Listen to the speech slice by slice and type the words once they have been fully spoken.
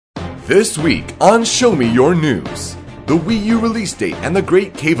This week on Show Me Your News, the Wii U release date and the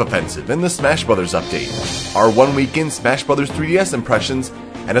Great Cave Offensive in the Smash Bros. Update, our 1 week in Smash Bros. 3DS impressions,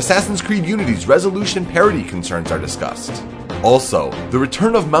 and Assassin's Creed Unity's resolution parity concerns are discussed. Also, the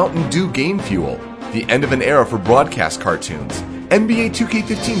return of Mountain Dew Game Fuel, the end of an era for broadcast cartoons, NBA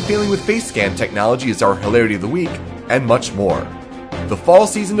 2K15 failing with face scan technology is our hilarity of the week, and much more. The fall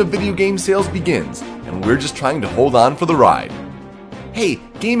season of video game sales begins, and we're just trying to hold on for the ride. Hey,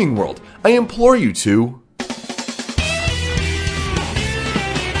 Gaming World, I implore you to...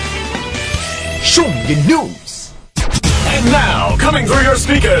 Show me your news! And now, coming through your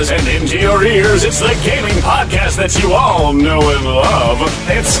speakers and into your ears, it's the gaming podcast that you all know and love.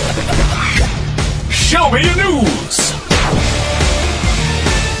 It's... Show Me Your News!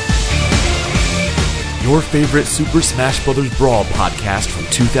 Your favorite Super Smash Bros. Brawl podcast from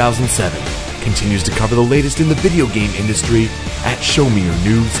 2007 continues to cover the latest in the video game industry at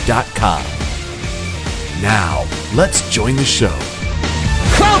showmeyournews.com. Now, let's join the show.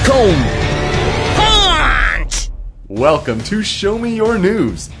 Welcome to Show Me Your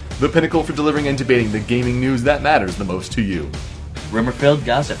News, the pinnacle for delivering and debating the gaming news that matters the most to you. Rumor-filled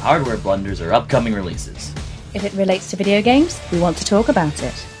gossip, hardware blunders, or upcoming releases. If it relates to video games, we want to talk about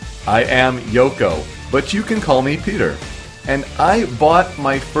it. I am Yoko, but you can call me Peter. And I bought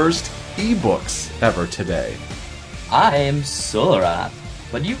my first ebooks ever today. I am Sora,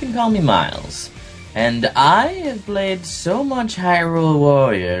 but you can call me Miles. And I have played so much Hyrule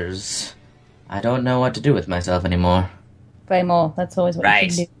Warriors, I don't know what to do with myself anymore. Play more, that's always what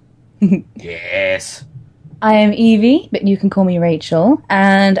Right. you can do. Yes. I am Evie, but you can call me Rachel.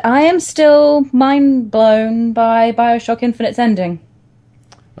 And I am still mind blown by Bioshock Infinite's ending.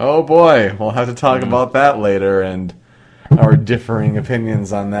 Oh boy, we'll have to talk about that later and our differing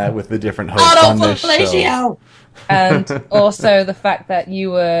opinions on that with the different hosts on this show. And also the fact that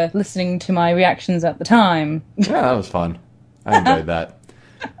you were listening to my reactions at the time. Yeah, that was fun. I enjoyed that.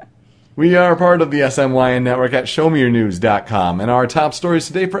 We are part of the SMYN network at showmeyournews.com, and our top stories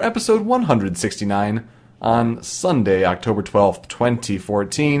today for episode 169 on Sunday, October 12th,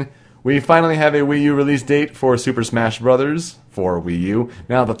 2014. We finally have a Wii U release date for Super Smash Bros. For Wii U.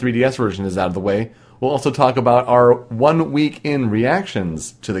 Now the 3DS version is out of the way. We'll also talk about our 1 week in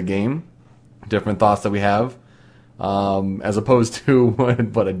reactions to the game. Different thoughts that we have. As opposed to,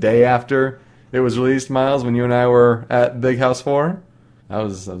 what, a day after it was released, Miles, when you and I were at Big House 4? That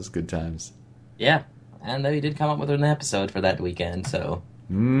was good times. Yeah, and they did come up with an episode for that weekend, so...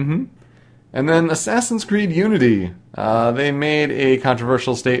 Mm-hmm. And then Assassin's Creed Unity. They made a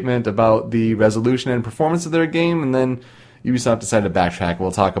controversial statement about the resolution and performance of their game, and then Ubisoft decided to backtrack.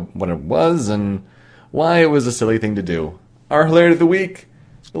 We'll talk about what it was and why it was a silly thing to do. Our hilarity of the week.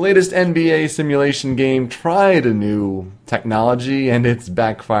 The latest NBA simulation game tried a new technology, and it's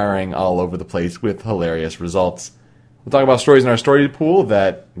backfiring all over the place with hilarious results. We'll talk about stories in our story pool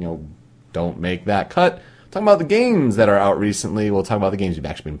that, don't make that cut. We'll talk about the games that are out recently. We'll talk about the games we've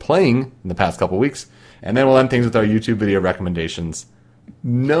actually been playing in the past couple weeks. And then we'll end things with our YouTube video recommendations.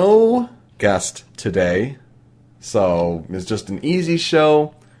 No guest today, so it's just an easy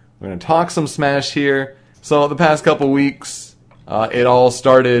show. We're going to talk some Smash here. So the past couple weeks, it all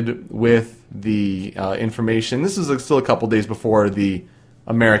started with the information. This is still a couple days before the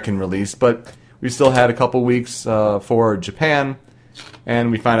American release, but we still had a couple weeks for Japan, and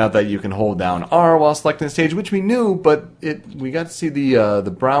we find out that you can hold down R while selecting the stage, which we knew, but we got to see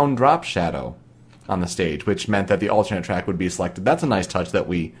the brown drop shadow on the stage, which meant that the alternate track would be selected. That's a nice touch that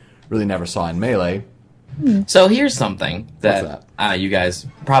we really never saw in Melee. So here's something What's that you guys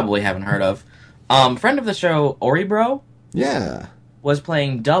probably haven't heard of. Friend of the show, Oribro, Yeah. was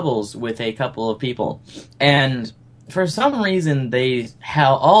playing doubles with a couple of people. And for some reason, they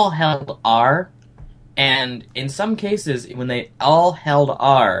all held R. And in some cases, when they all held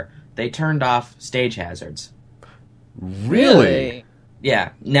R, they turned off stage hazards. Really? Yeah.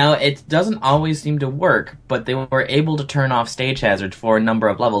 Now, it doesn't always seem to work, but they were able to turn off stage hazards for a number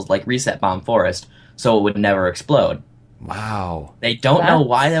of levels, like Reset Bomb Forest, so it would never explode. Wow. They don't know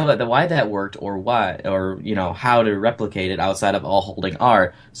why that worked or how to replicate it outside of all holding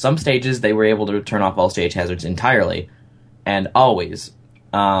R. Some stages they were able to turn off all stage hazards entirely and always,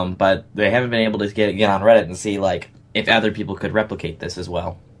 but they haven't been able to get on Reddit and see if other people could replicate this as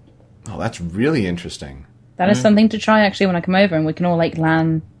well. Oh, that's really interesting. That is something to try actually when I come over and we can all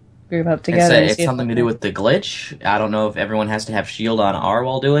LAN group up together. It's something to do with the glitch. I don't know if everyone has to have shield on R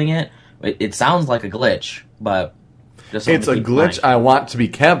while doing it. It sounds like a glitch, but just It's a glitch I want to be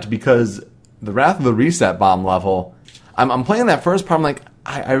kept because the Wrath of the Reset Bomb level, I'm playing that first part, I'm like,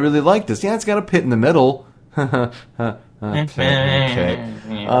 I really like this. Yeah, it's got a pit in the middle, Okay.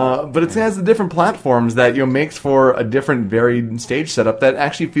 But it has the different platforms that makes for a different varied stage setup that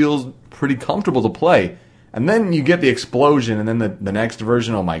actually feels pretty comfortable to play. And then you get the explosion, and then the next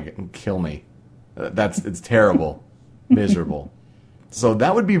version, oh my, kill me. It's terrible. Miserable. So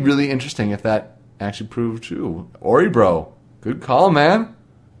that would be really interesting if that actually proved true. Ori Bro, good call, man.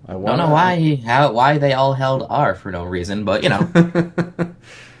 I don't know why they all held R for no reason, but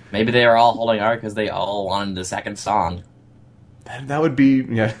maybe they were all holding R because they all wanted the second song. That would be,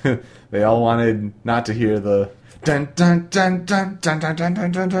 they all wanted not to hear the dun dun dun dun dun dun dun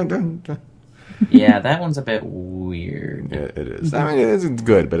dun dun dun dun. Yeah, that one's a bit weird. It is. I mean, it isn't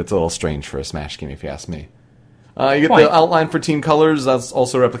good, but it's a little strange for a Smash game, if you ask me. You get the outline for Team Colors. That's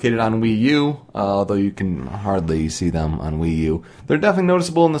also replicated on Wii U, although you can hardly see them on Wii U. They're definitely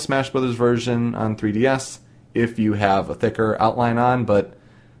noticeable in the Smash Brothers version on 3DS if you have a thicker outline on, but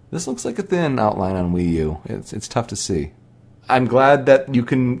this looks like a thin outline on Wii U. It's tough to see. I'm glad that you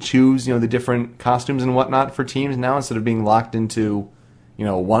can choose, the different costumes and whatnot for teams now instead of being locked into,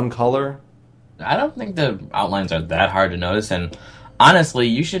 one color. I don't think the outlines are that hard to notice, and honestly,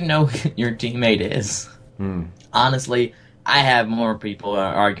 you should know who your teammate is. Honestly, I have more people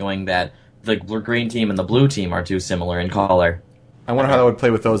arguing that the green team and the blue team are too similar in color. I wonder how that would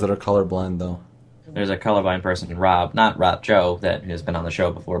play with those that are colorblind, though. There's a colorblind person, Rob, not Rob Joe, that has been on the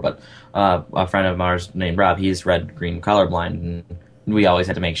show before, but a friend of ours named Rob, he's red-green colorblind, and we always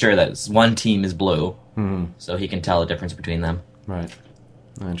had to make sure that one team is blue, so he can tell the difference between them. Right.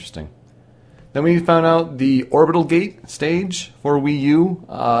 Interesting. Then we found out the Orbital Gate stage for Wii U.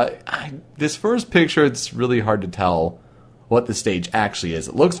 This first picture, it's really hard to tell what the stage actually is.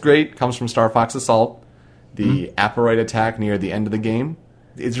 It looks great, comes from Star Fox Assault, the Aperoid attack near the end of the game.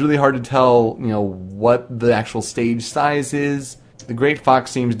 It's really hard to tell, what the actual stage size is. The Great Fox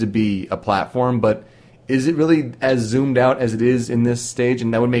seems to be a platform, but is it really as zoomed out as it is in this stage?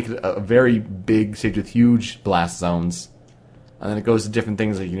 And that would make it a very big stage with huge blast zones. And then it goes to different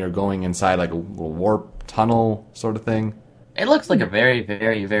things like, going inside like a warp tunnel sort of thing. It looks like a very,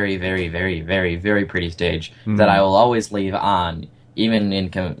 very, very, very, very, very, very pretty stage that I will always leave on, even in,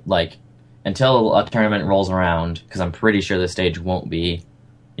 until a tournament rolls around, because I'm pretty sure the stage won't be,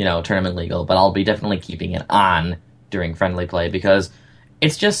 tournament legal, but I'll be definitely keeping it on during friendly play, because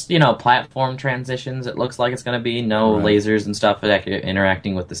it's just, platform transitions, it looks like it's going to be, lasers and stuff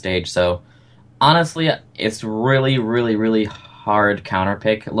interacting with the stage, so honestly, it's really, really, really hard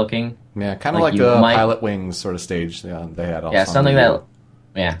counterpick looking. Yeah, kind of like the Pilot Wings sort of stage they had also. Yeah,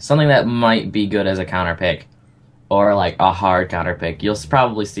 something that might be good as a counterpick, or like a hard counterpick. You'll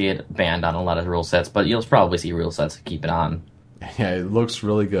probably see it banned on a lot of rule sets, but you'll probably see rule sets that keep it on. Yeah, it looks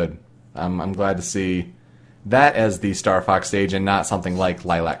really good. I'm glad to see that as the Star Fox stage and not something like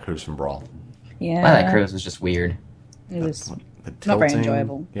Lilac Cruise from Brawl. Yeah, Lilac Cruise was just weird. It was the tilting, not very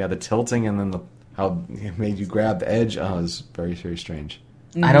enjoyable. Yeah, the tilting and then how it made you grab the edge. Oh, it was very, very strange.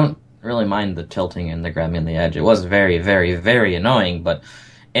 I don't really mind the tilting and the grabbing on the edge. It was very, very, very annoying, but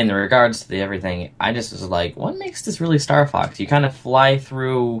in regards to the everything, I just was like, what makes this really Star Fox? You kind of fly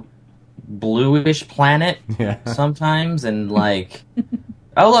through bluish planet sometimes, and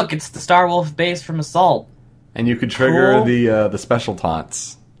oh look, it's the Star Wolf base from Assault. And you could trigger the special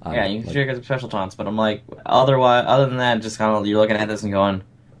taunts. Yeah, you can trigger the special taunts, but I'm like, other than that, just kind of you're looking at this and going,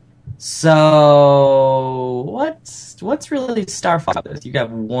 so what's really Star Fox? You got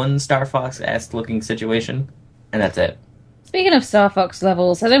one Star Fox-esque looking situation, and that's it. Speaking of Star Fox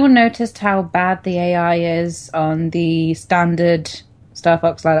levels, has anyone noticed how bad the AI is on the standard Star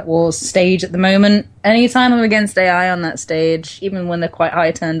Fox Lilac Wars stage at the moment? Anytime I'm against AI on that stage, even when they're quite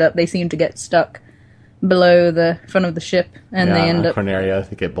high turned up, they seem to get stuck below the front of the ship, and they end up Corneria,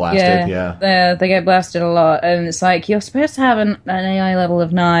 they get blasted. They get blasted a lot, and it's like you're supposed to have an AI level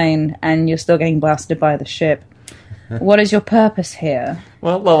of 9, and you're still getting blasted by the ship. What is your purpose here?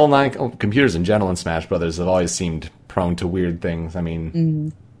 Well, level 9 computers in general in Smash Brothers have always seemed prone to weird things. I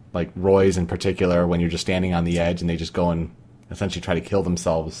mean, like Roy's in particular, when you're just standing on the edge and they just go and essentially try to kill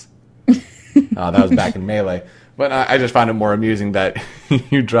themselves. That was back in Melee. But I just found it more amusing that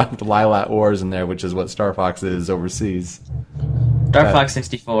you dropped Lilac Wars in there, which is what Star Fox is overseas. Star Fox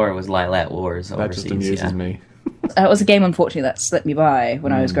 64 was Lilac Wars overseas. That just amuses me. That was a game, unfortunately, that slipped me by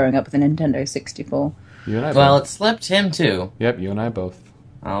when I was growing up with a Nintendo 64. You and I both. It slipped him too. Yep, you and I both.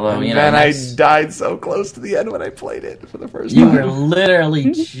 Although, I died so close to the end when I played it for the first time. You were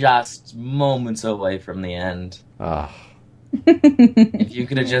literally just moments away from the end. If you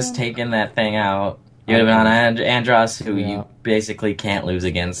could have just taken that thing out, you would have been on Andros, who you basically can't lose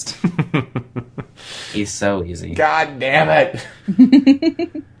against. He's so easy. God damn it!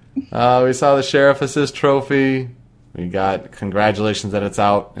 We saw the Sheriff Assist trophy. We got congratulations that it's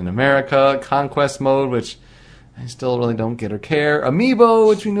out in America. Conquest mode, which I still really don't get or care. Amiibo,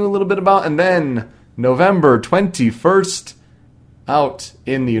 which we knew a little bit about. And then November 21st, out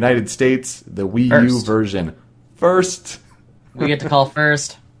in the United States, the Wii U First. version. First. We get to call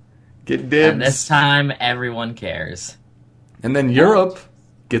first, Get dibs. and this time everyone cares. And then Europe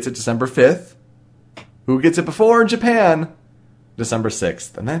gets it December 5th. Who gets it before? Japan. December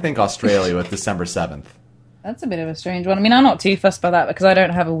 6th. And I think Australia with December 7th. That's a bit of a strange one. I mean, I'm not too fussed by that because I don't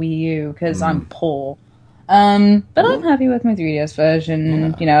have a Wii U because I'm poor. But I'm happy with my 3DS version.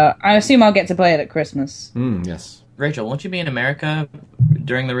 Yeah. You know, I assume I'll get to play it at Christmas. Yes. Rachel, won't you be in America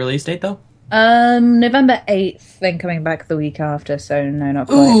during the release date, though? November 8th, then coming back the week after, so no, not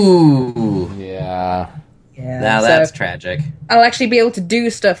quite. Ooh. Yeah. Yeah, Now so that's tragic. I'll actually be able to do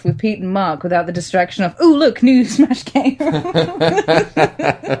stuff with Pete and Mark without the distraction of, ooh, look, new Smash game.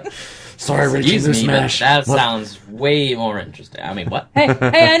 Sorry, Richard, Excuse me, but Smash. that sounds way more interesting. I mean, what? hey,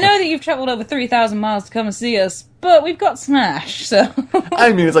 I know that you've traveled over 3,000 miles to come and see us, but we've got Smash, so...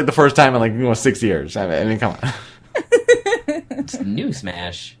 I mean, it's like the first time in like 6 years. I mean, come on. It's new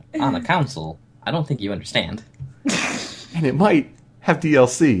Smash on the console. I don't think you understand. And it might have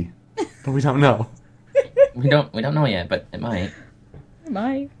DLC, but we don't know. We don't know yet, but it might.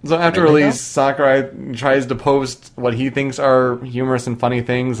 My... So after Maybe release, Sakurai tries to post what he thinks are humorous and funny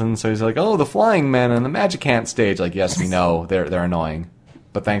things, and so he's like, "Oh, the flying men and the Magic Ant stage." Like, yes, we know they're annoying,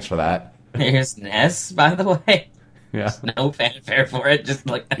 but thanks for that. Here's Ness, by the way. Yeah, No fanfare for it. Just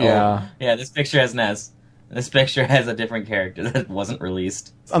like, oh, Yeah. This picture has Ness. This picture has a different character that wasn't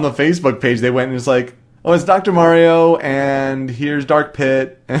released. on the Facebook page they went and it's like, "Oh, it's Dr. Mario, and here's Dark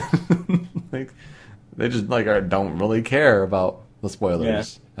Pit," and like they just like don't really care about the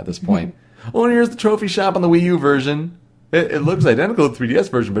spoilers at this point. Oh, and here's the trophy shop on the Wii U version. It looks identical to the 3DS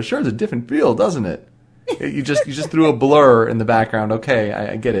version, but sure, it's a different feel, doesn't it? You just threw a blur in the background. Okay,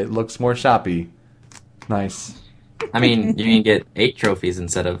 I get it. It looks more shoppy. Nice. I mean, you can get 8 trophies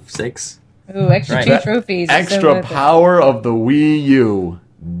instead of 6. Ooh, extra Right. 2 trophies. It's so Extra worth it. power of the Wii U.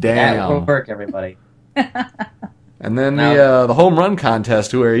 That will Damn. work, everybody. And then Now- the home run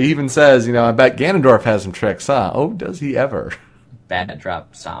contest, where he even says, I bet Ganondorf has some tricks, huh? Oh, does he ever? Bad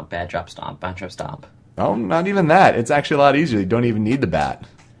drop stomp, bad drop stomp, bad drop stomp. Oh, not even that. It's actually a lot easier. You don't even need the bat.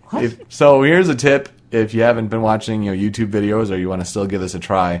 So here's a tip. If you haven't been watching YouTube videos or you want to still give this a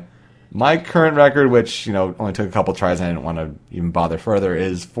try, my current record, which only took a couple tries and I didn't want to even bother further,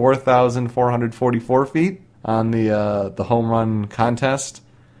 is 4,444 feet on the home run contest.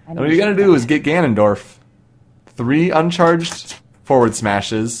 And what you got to do is get Ganondorf 3 uncharged forward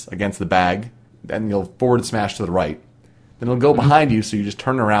smashes against the bag, then you'll forward smash to the right. Then it'll go behind you, so you just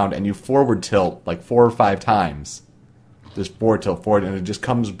turn around and you forward tilt like 4 or 5 times. Just forward tilt forward, and it just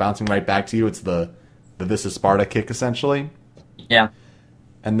comes bouncing right back to you. It's the This Is Sparta kick, essentially. Yeah.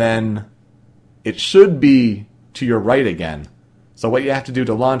 And then it should be to your right again. So what you have to do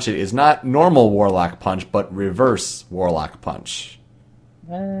to launch it is not normal Warlock Punch, but reverse Warlock Punch.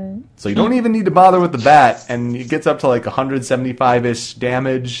 So you don't even need to bother with the bat, and it gets up to like 175-ish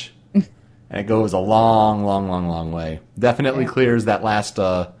damage, and it goes a long, long, long, long way. Definitely clears that last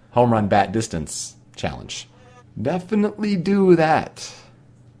home run bat distance challenge. Definitely do that.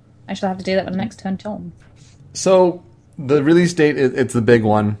 I shall have to do that when the next turn Tom. So the release date, it's the big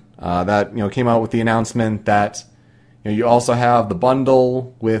one that came out with the announcement that you also have the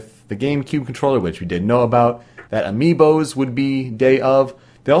bundle with the GameCube controller, which we did know about. That Amiibos would be day of.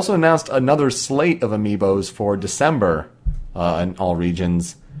 They also announced another slate of Amiibos for December in all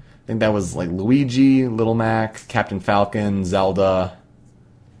regions. I think that was like Luigi, Little Mac, Captain Falcon, Zelda,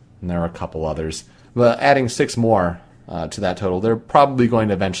 and there are a couple others. But adding 6 more to that total, they're probably going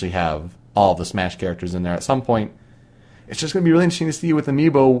to eventually have all the Smash characters in there at some point. It's just going to be really interesting to see with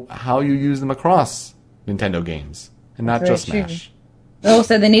Amiibo how you use them across Nintendo games, and not Very just true. Smash.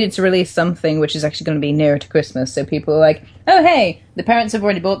 Also, they needed to release something which is actually going to be nearer to Christmas, so people are like, oh hey, the parents have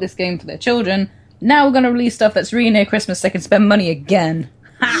already bought this game for their children, now we're going to release stuff that's really near Christmas so they can spend money again.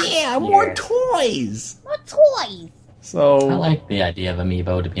 Yeah, more toys! More toys! So I like the idea of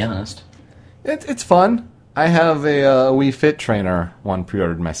Amiibo, to be honest. It's fun. I have a Wii Fit Trainer one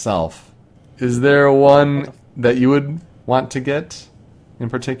pre-ordered myself. Is there one that you would want to get in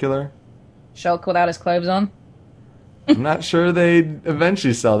particular? Shulk without his clothes on. I'm not sure they'd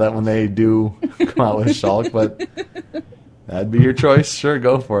eventually sell that when they do come out with Shulk, but that'd be your choice. Sure,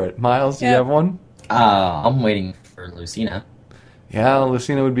 go for it. Miles, do you Yeah. have one? I'm waiting for Lucina. Yeah,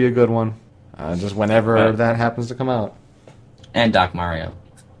 Lucina would be a good one. Just whenever Right. that happens to come out. And Doc Mario.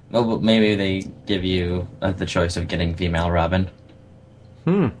 Well, maybe they give you the choice of getting female Robin.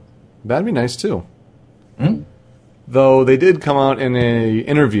 That'd be nice, too. Though they did come out in a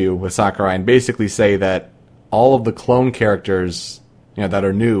interview with Sakurai and basically say that all of the clone characters, that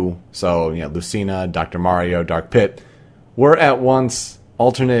are new, so, Lucina, Dr. Mario, Dark Pit, were at once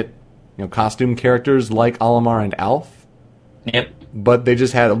alternate, costume characters like Olimar and Alf. Yep. But they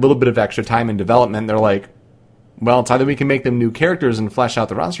just had a little bit of extra time in development. They're like, well, it's either we can make them new characters and flesh out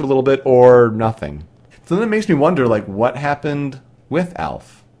the roster a little bit, or nothing. So then it makes me wonder, what happened with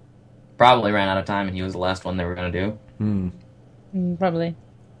Alf? Probably ran out of time, and he was the last one they were going to do. Probably.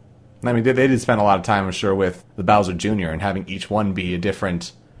 I mean, they did spend a lot of time, I'm sure, with the Bowser Jr. and having each one be a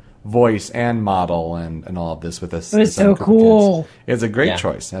different voice and model and all of this with us. It was so cool. It's a great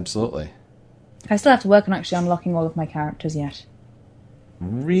choice, absolutely. I still have to work on actually unlocking all of my characters yet.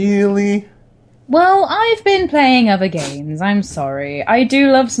 Really? Well, I've been playing other games. I'm sorry. I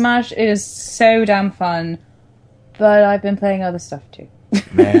do love Smash. It is so damn fun. But I've been playing other stuff too.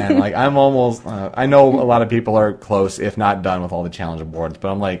 Man, I'm almost... I know a lot of people are close, if not done, with all the challenge boards,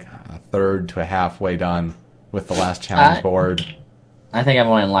 but I'm a third to halfway done with the last challenge board. I think I've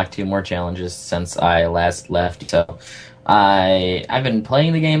only unlocked 2 more challenges since I last left, so... I've been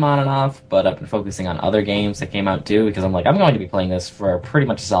playing the game on and off, but I've been focusing on other games that came out too, because I'm going to be playing this for pretty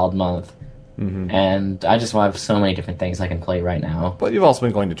much a solid month. Mm-hmm. And I just have so many different things I can play right now. But you've also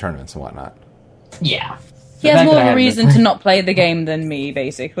been going to tournaments and whatnot. Yeah. He has more of a reason to not play the game than me,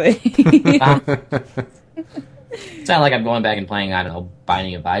 basically. It's not like I'm going back and playing, I don't know,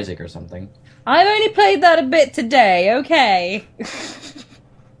 Binding of Isaac or something. I've only played that a bit today, okay.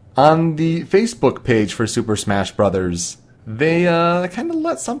 On the Facebook page for Super Smash Bros., they kind of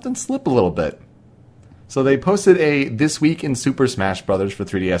let something slip a little bit. So they posted a This Week in Super Smash Bros. For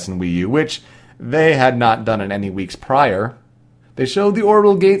 3DS and Wii U, which they had not done in any weeks prior. They showed the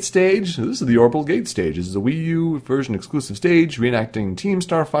Orbital Gate stage. This is the Orbital Gate stage. This is a Wii U version exclusive stage reenacting Team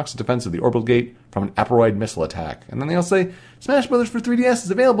Star Fox's defense of the Orbital Gate from an asteroid missile attack. And then they'll say, Smash Bros. For 3DS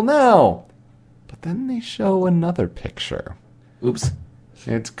is available now! But then they show another picture. Oops.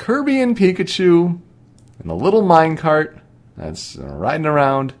 It's Kirby and Pikachu in a little minecart that's riding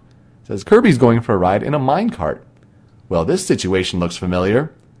around. It says Kirby's going for a ride in a minecart. Well, this situation looks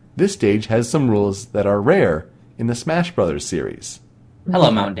familiar. This stage has some rules that are rare in the Smash Bros. Series.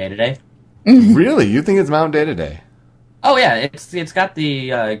 Hello, Mount Day Today. Really? You think it's Mount Day Today? Oh yeah, it's got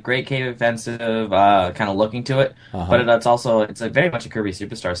the Great Cave Offensive kind of looking to it, but it's very much a Kirby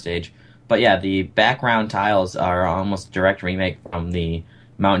Superstar stage. But yeah, the background tiles are almost a direct remake from the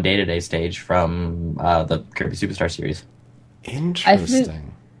Mount Day Today stage from the Kirby Superstar series.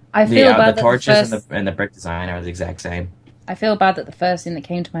 Interesting. I feel bad the torches and the brick design are the exact same. I feel bad that the first thing that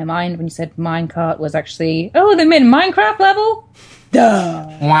came to my mind when you said minecart was actually, oh, they made a Minecraft level? Duh.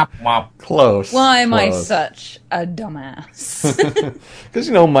 Womp womp. Close. Why am I such a dumbass? Because,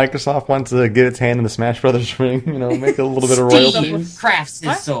 Microsoft wants to get its hand in the Smash Brothers ring, make a little bit of royalties. Crafts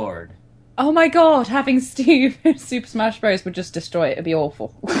his sword. Oh my god, having Steve in Super Smash Bros. Would just destroy it. It'd be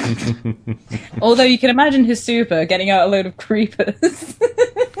awful. Although you can imagine his super getting out a load of creepers.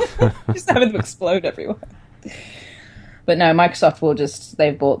 Just having them explode everywhere. But no, Microsoft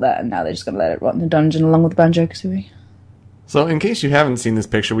they've bought that and now they're just going to let it rot in the dungeon along with Banjo-Kazooie. So in case you haven't seen this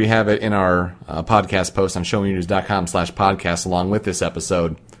picture, we have it in our podcast post on showmenews.com/podcast along with this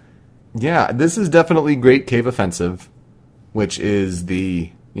episode. Yeah, this is definitely Great Cave Offensive, which is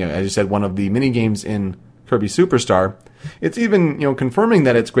the, as you said, one of the mini games in Kirby Superstar. It's even, confirming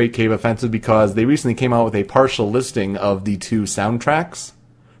that it's Great Cave Offensive because they recently came out with a partial listing of the 2 soundtracks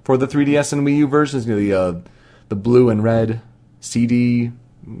for the 3DS and Wii U versions, the blue and red CD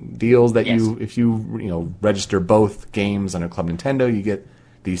deals that if you register both games under Club Nintendo, you get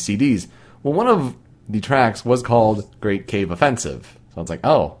these CDs. Well, one of the tracks was called Great Cave Offensive. So it's like,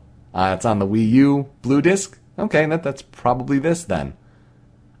 it's on the Wii U blue disc? Okay, that's probably this then.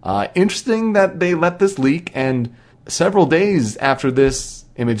 Interesting that they let this leak, and several days after this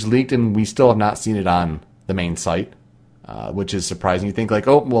image leaked, and we still have not seen it on the main site, which is surprising. You think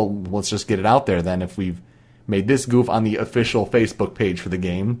let's just get it out there then if we've made this goof on the official Facebook page for the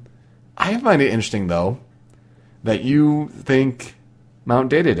game. I find it interesting, though, that you think Mount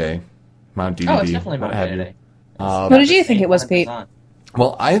Day-to-Day, Mount DDD, Oh, it's definitely Mount Day-to-Day. What did you think it was, Pete?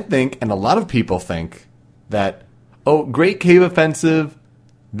 Well, I think, and a lot of people think, that, Great Cave Offensive,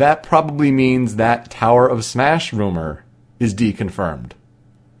 that probably means that Tower of Smash rumor is deconfirmed.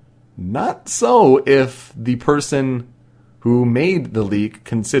 Not so if the person who made the leak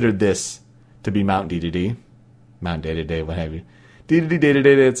considered this to be Mount DDD. Mount Day-to-Day, what have you. DDD,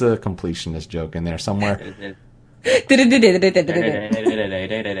 Day-to-Day, it's a completionist joke in there somewhere. Like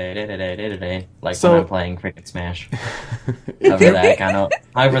So- when I'm playing Cricket Smash.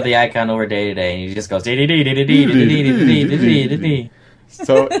 Hover the icon over day, and he just goes.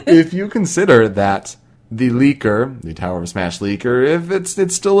 So if you consider that the leaker, the Tower of Smash leaker, if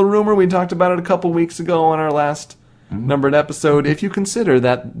it's still a rumor, we talked about it a couple weeks ago on our last numbered episode. If you consider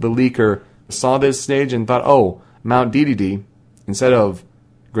that the leaker saw this stage and thought, oh, Mount DDD instead of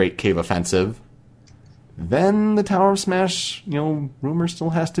Great Cave Offensive, then the Tower of Smash, rumor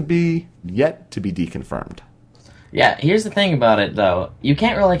still has to be yet to be deconfirmed. Yeah, here's the thing about it, though. You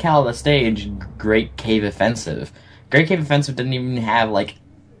can't really call the stage Great Cave Offensive. Great Cave Offensive didn't even have, like,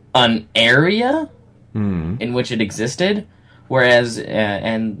 an area in which it existed. Whereas,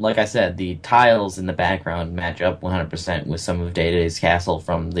 and like I said, the tiles in the background match up 100% with some of Day-Day's castle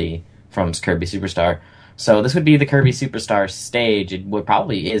from Kirby Superstar. So this would be the Kirby Superstar stage. It would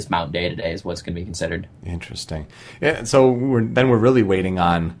probably is Mount Day-Day is what's going to be considered. Interesting. Yeah, so we're really waiting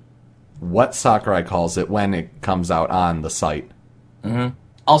on what Sakurai calls it when it comes out on the site. Mm-hmm.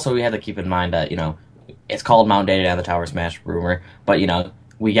 Also, we have to keep in mind that, it's called Mount Day-Day on the Tower Smash rumor, but,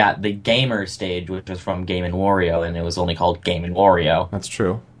 we got the Gamer stage, which was from Game & Wario, and it was only called Game & Wario. That's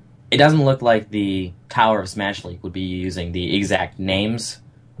true. It doesn't look like the Tower of Smash League would be using the exact names,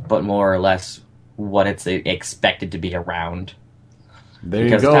 but more or less what it's expected to be around. There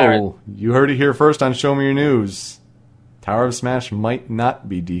Because you go. Tower- You heard it here first on Show Me Your News. Tower of Smash might not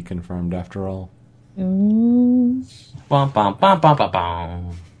be deconfirmed after all. Bum, bum, bum, bum, bum,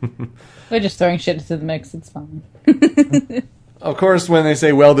 bum. We're just throwing shit into the mix. It's fine. Of course, when they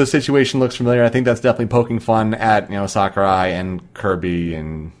say, well, this situation looks familiar, I think that's definitely poking fun at, Sakurai and Kirby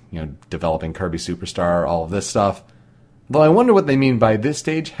and, developing Kirby Superstar, all of this stuff. Though I wonder what they mean by this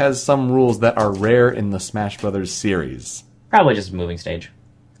stage has some rules that are rare in the Smash Brothers series. Probably just a moving stage.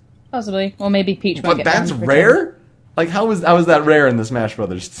 Possibly. Or maybe Peach won't But get that's banned for rare? Like, how is that rare in the Smash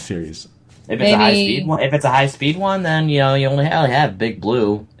Brothers series? If it's a high Maybe- speed one, then you only have Big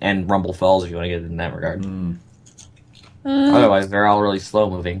Blue and Rumble Falls if you want to get it in that regard. Otherwise, they're all really slow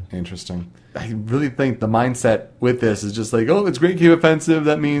moving. Interesting. I really think the mindset with this is just like, oh, it's Great Cave Offensive.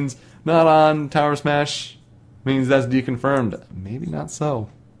 That means not on Tower Smash. Means that's deconfirmed. Maybe not so.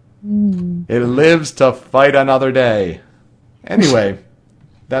 It lives to fight another day. Anyway,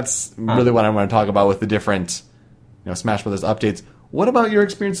 that's really what I want to talk about with the different, Smash Brothers updates. What about your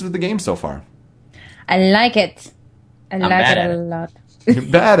experiences with the game so far? I like it. I like bad it at a it. lot. You're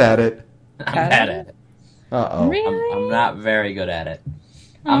bad at it. I'm bad at it. Uh-oh. Really? I'm not very good at it.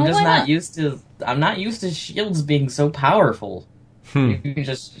 Oh, I'm just why not not? used to. I'm not used to shields being so powerful. You can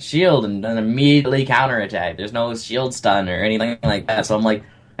just shield and then immediately counterattack. There's no shield stun or anything like that. So I'm like,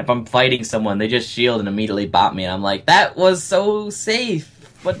 if I'm fighting someone, they just shield and immediately bop me, and I'm like, that was so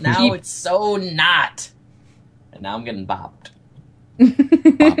safe, but now it's so not. And now I'm getting bopped.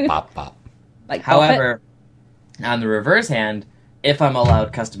 Bop, bop, bop. Like However, on the reverse hand, if I'm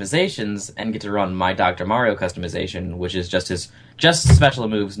allowed customizations and get to run my Dr. Mario customization, which is just special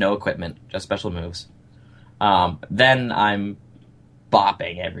moves, no equipment, just special moves, then I'm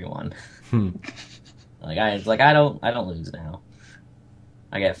bopping everyone. I don't lose now.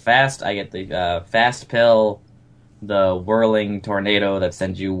 I get the fast pill, the whirling tornado that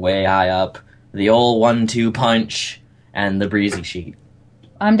sends you way high up, the old 1-2 punch, and the breezy sheet.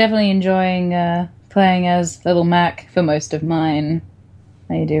 I'm definitely enjoying playing as Little Mac for most of mine.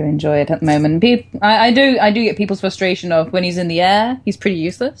 I do enjoy it at the moment. I do get people's frustration of when he's in the air, he's pretty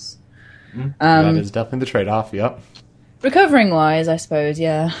useless. That is definitely the trade-off, yep. Recovering wise, I suppose,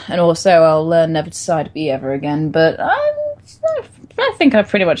 yeah. And also, I'll learn never to side B ever again. But I think I've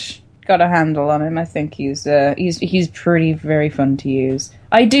pretty much got a handle on him. I think he's pretty very fun to use.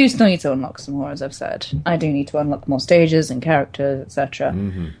 I do still need to unlock some more, as I've said. I do need to unlock more stages and characters, etc.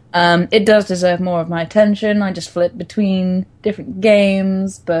 It does deserve more of my attention. I just flip between different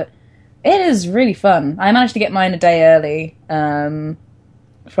games, but it is really fun. I managed to get mine a day early from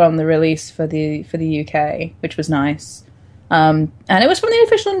the release for the UK, which was nice. And it was from the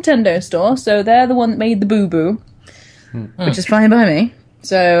official Nintendo store, so they're the one that made the boo-boo, which is fine by me.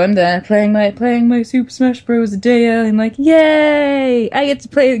 So I'm there playing my Super Smash Bros. A day early. I'm like, yay! I get to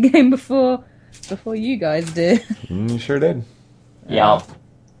play the game before you guys did. You sure did. Yeah.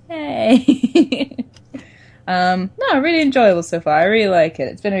 Hey. No, really enjoyable so far. I really like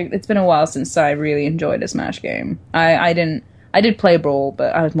it. It's been a while since I really enjoyed a Smash game. I did play Brawl,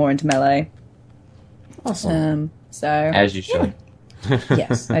 but I was more into Melee. Awesome. So As you should.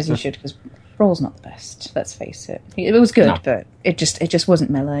 yes, as you should, because Brawl's not the best. Let's face it. It was good, No. but it just wasn't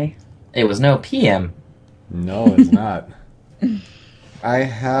Melee. It was no PM. No, it's not. I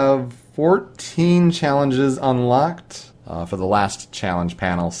have 14 challenges unlocked for the last challenge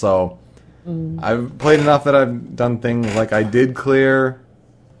panel. So I've played enough that I've done things like I did clear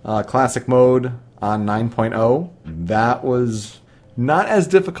classic mode on 9.0. That was not as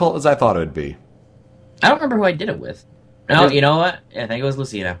difficult as I thought it would be. I don't remember who I did it with. No, you know what? I think it was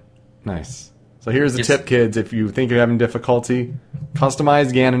Lucina. Nice. So here's the tip, kids. If you think you're having difficulty,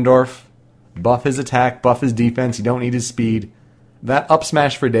 customize Ganondorf. Buff his attack, buff his defense. You don't need his speed. That up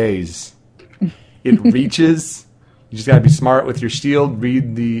smash for days. It reaches. You just got to be smart with your shield.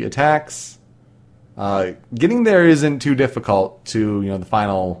 Read the attacks. Getting there isn't too difficult to the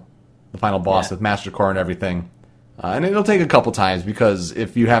final boss with Master Core and everything. And it'll take a couple times because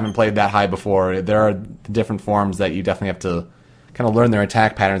if you haven't played that high before, there are different forms that you definitely have to kind of learn their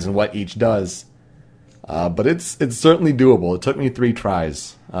attack patterns and what each does. But it's certainly doable. It took me 3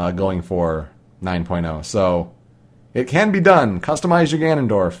 tries going for 9.0. So it can be done. Customize your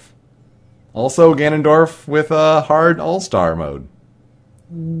Ganondorf. Also, Ganondorf with a hard All-Star mode.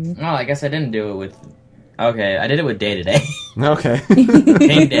 Oh, I guess I didn't do it with... Okay, I did it with Day-to-Day. Okay.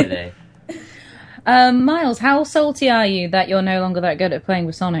 King Day-to-Day. Miles, how salty are you that you're no longer that good at playing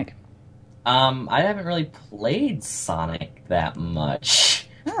with Sonic? I haven't really played Sonic that much.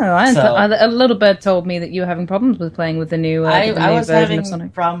 Oh, a little bird told me that you were having problems with playing with the new, I was version having of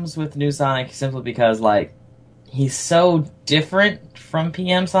Sonic. problems with new Sonic simply because, he's so different from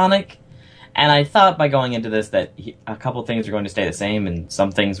PM Sonic. And I thought by going into this that a couple things are going to stay the same and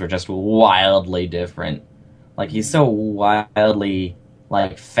some things were just wildly different. He's so wildly,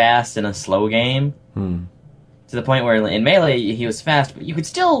 fast in a slow game. To the point where in Melee he was fast, but you could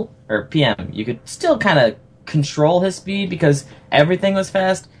still, or PM, you could still kind of control his speed because everything was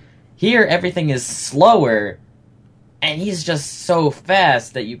fast. Here everything is slower, and he's just so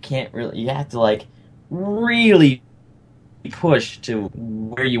fast that you can't really, you have to really push to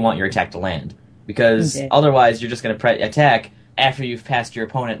where you want your attack to land. Because otherwise you're just going to attack after you've passed your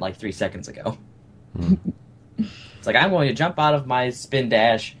opponent 3 seconds ago. It's I'm going to jump out of my spin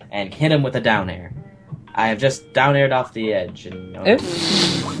dash and hit him with a down air. I have just down aired off the edge. And,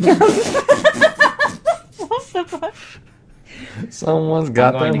 What the fuck? Someone's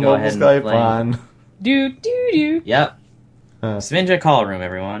got their mobile Skype on. Do. Yep. Svinja Call Room,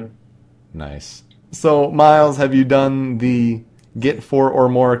 everyone. Nice. So, Miles, have you done the get 4 or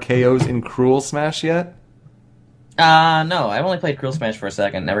more KOs in Cruel Smash yet? No. I've only played Cruel Smash for a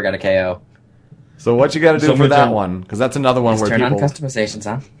second. Never got a KO. So what you got to do for that one? Because that's another one where turn people... on customizations,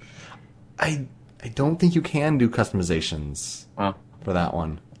 huh? I don't think you can do customizations for that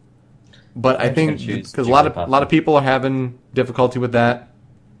one. But I think because a lot of people are having difficulty with that,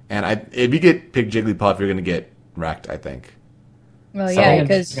 and if you get pick Jigglypuff, you're going to get wrecked. I think. Well, yeah,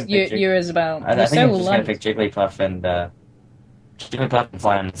 because you're Isabelle. I think I'm just going to pick Jigglypuff and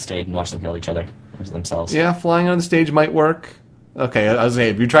fly on the stage and watch them kill each other themselves. Yeah, flying on the stage might work. Okay, I was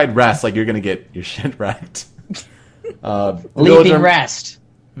saying if you tried rest, you're going to get your shit wrecked. Leaping rest.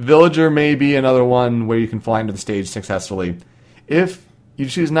 Villager may be another one where you can fly into the stage successfully. If you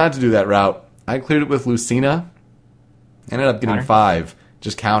choose not to do that route, I cleared it with Lucina. Ended up getting 5.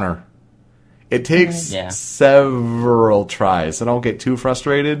 Just counter. It takes several tries, so don't get too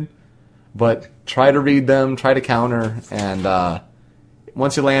frustrated. But try to read them, try to counter, and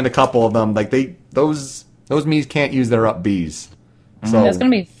once you land a couple of them, those Miis can't use their up Bs. So that's going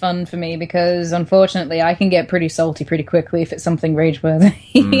to be fun for me because, unfortunately, I can get pretty salty pretty quickly if it's something rage-worthy.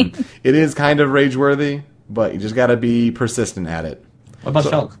 It is kind of rage-worthy, but you just got to be persistent at it. What about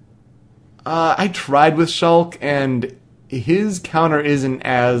Shulk? I tried with Shulk, and his counter isn't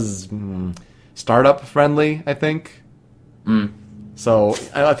as startup-friendly, I think. So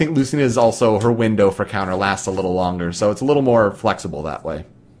I think Lucina is also, her window for counter lasts a little longer, so it's a little more flexible that way.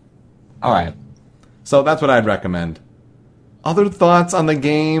 All right. So that's what I'd recommend. Other thoughts on the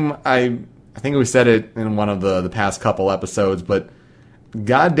game? I think we said it in one of the past couple episodes, but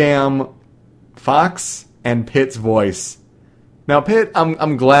goddamn Fox and Pit's voice. Now, Pit,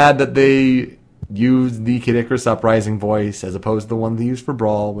 I'm glad that they used the Kid Icarus Uprising voice as opposed to the one they used for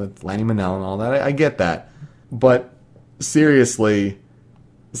Brawl with Lanny Manel and all that. I get that. But seriously,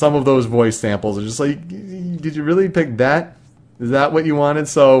 some of those voice samples are just did you really pick that? Is that what you wanted?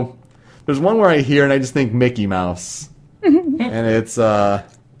 So there's one where I hear and I just think Mickey Mouse. And it's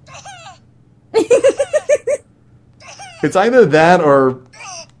it's either that or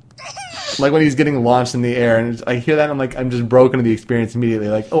when he's getting launched in the air, and I hear that and I'm just broken to the experience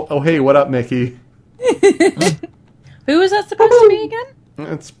immediately. Oh hey, what up, Mickey? Who was that supposed to be again?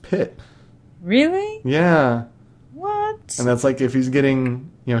 It's Pit. Really? Yeah. What? And that's if he's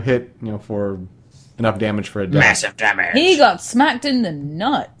getting hit for enough damage for a death. Massive damage. He got smacked in the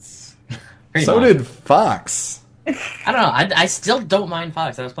nuts. Pretty So much. did Fox. I don't know. I still don't mind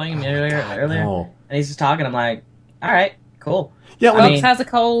Fox. I was playing him earlier, no. and he's just talking. I'm like, all right, cool. Yeah, when, I Fox mean- has a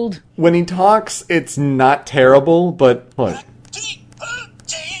cold. when he talks, it's not terrible, but what?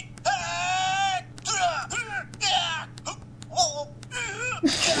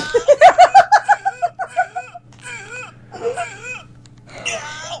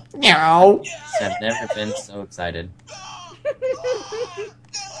 Meow. I've never been so excited.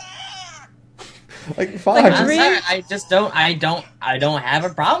 Like Fox. Like, I'm Really? sorry. I just don't. I don't have a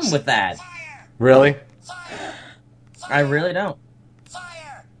problem with that. Really? I really don't.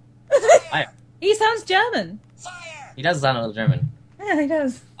 Fire. He sounds German. He does sound a little German. Yeah, he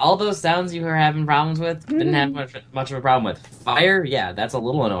does. All those sounds you were having problems with, didn't have much of a problem with. Fire, yeah, that's a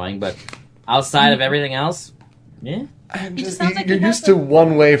little annoying, but outside of everything else, yeah. I'm He just, just sounds like you're he has used to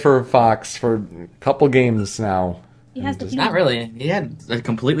one way for Fox for a couple games now. He has the Not really. He had a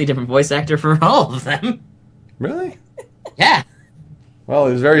completely different voice actor for all of them. Really? Yeah. Well,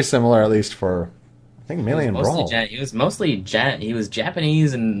 it was very similar, at least for, I think, Melee and Brawl. He was mostly he was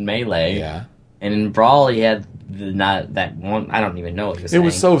Japanese in Melee. Yeah. And in Brawl, he had not that one. I don't even know what he was It saying.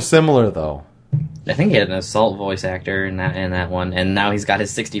 was so similar, though. I think he had an assault voice actor in that one, and now he's got his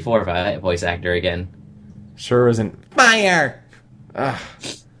 64 voice actor again. Sure isn't fire. Ugh.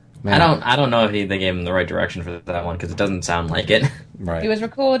 Man. I don't know if they gave him the right direction for that one because it doesn't sound like it. Right. He was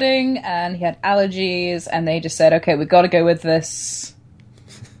recording and he had allergies, and they just said, "Okay, we've got to go with this."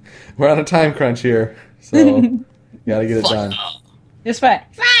 We're on a time crunch here, so gotta get it done. Just right.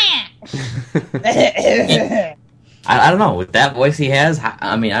 I don't know. With that voice he has,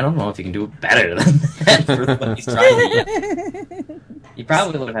 I mean, I don't know if he can do it better than that for what he's trying to do. He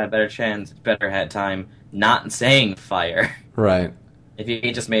probably would have had a better chance, better had time not saying fire. Right. If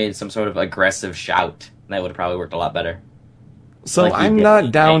he just made some sort of aggressive shout, that would have probably worked a lot better. So Like he I'm did not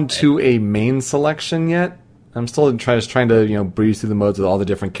in down Melee. to a main selection yet. I'm still trying to breeze through the modes with all the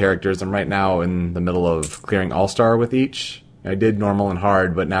different characters. I'm right now in the middle of clearing All-Star with each. I did normal and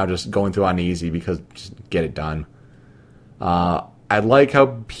hard, but now just going through on easy because just get it done. I like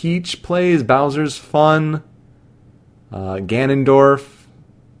how Peach plays. Bowser's fun. Ganondorf.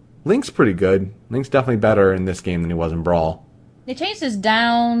 Link's pretty good. Link's definitely better in this game than he was in Brawl. They changed his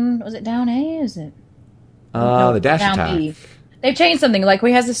down. Was it down A? Is it? The dash down attack. B. They've changed something. Like,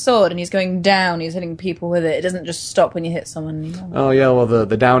 when he has his sword and he's going down, he's hitting people with it. It doesn't just stop when you hit someone. Oh yeah, well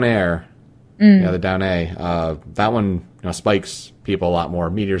the down air. Yeah, the down A. That one spikes people a lot more.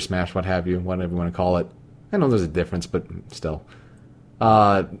 Meteor smash, what have you, whatever you want to call it. I know there's a difference, but still.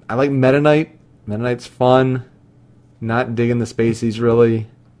 I like Meta Knight. Meta Knight's fun. Not digging the Spaceys really.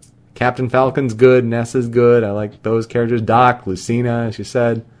 Captain Falcon's good. Nessa's good. I like those characters. Doc, Lucina, as you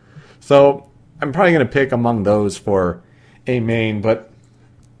said. So I'm probably going to pick among those for a main, but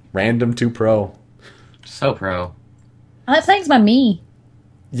random 2 pro. So pro. I like playing as my me.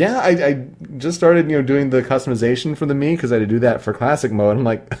 Yeah, I just started, doing the customization for the Mii because I had to do that for classic mode. I'm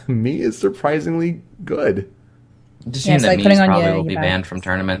like, Mii is surprisingly good. Just Yeah, seeing it's that like Mii's putting on probably your will be back. banned from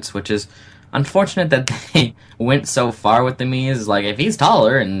tournaments, which is unfortunate that they went so far with the Mii's. Like, if he's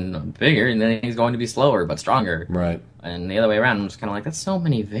taller and bigger, then he's going to be slower but stronger. Right. And the other way around, I'm just kind of like, that's so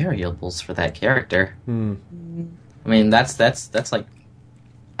many variables for that character. I mean, that's like,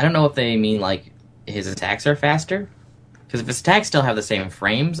 I don't know if they mean like his attacks are faster. Because if his attacks still have the same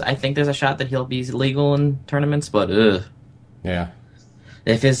frames, I think there's a shot that he'll be legal in tournaments. But Yeah.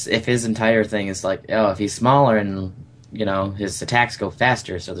 if his entire thing is like, if he's smaller and his attacks go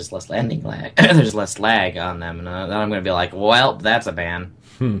faster, so there's less landing lag, there's less lag on them, and then I'm gonna be like, well, that's a ban.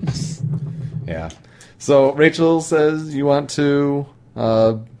 Yeah. So Rachel says you want to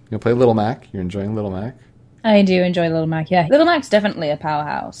play Little Mac. You're enjoying Little Mac. I do enjoy Little Mac, yeah. Little Mac's definitely a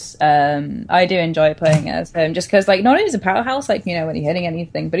powerhouse. I do enjoy playing as him, just because, like, not only is he a powerhouse, like, when he's hitting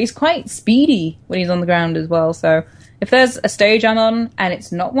anything, but he's quite speedy when he's on the ground as well, so if there's a stage I'm on, and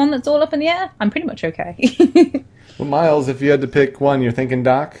it's not one that's all up in the air, I'm pretty much okay. Well, Miles, if you had to pick one, you're thinking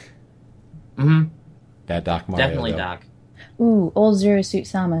Doc? Mm-hmm. That Doc Mario. Definitely though. Doc. Ooh, all Zero Suit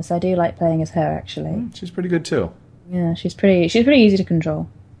Samus. I do like playing as her, actually. She's pretty good, too. Yeah, she's pretty easy to control.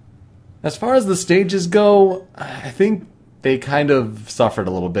 As far as the stages go, I think they kind of suffered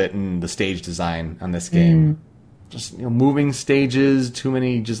a little bit in the stage design on this game. Just moving stages, too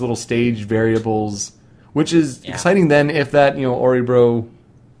many just little stage variables, which is exciting then if that Oribro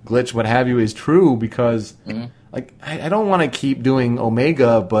glitch, what have you, is true because like I don't want to keep doing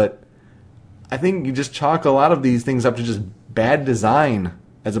Omega, but I think you just chalk a lot of these things up to just bad design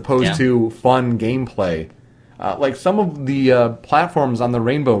as opposed to fun gameplay. Like some of the platforms on the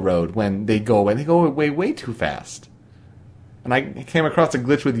Rainbow Road, when they go away way too fast. and I came across a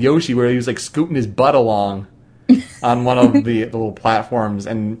glitch with Yoshi where he was like scooting his butt along on one of the little platforms,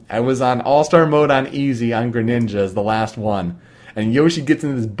 and I was on All-Star mode on easy on Greninja as the last one, and Yoshi gets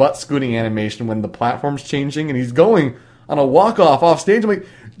into this butt scooting animation when the platform's changing, and he's going on a walk-off off stage. I'm like,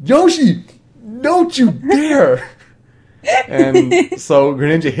 Yoshi, don't you dare! And so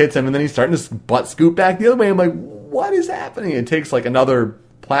Greninja hits him, and then he's starting to butt scoot back the other way. I'm like, what is happening? It takes like another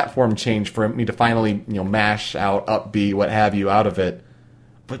platform change for me to finally, mash out, up B, what have you, out of it.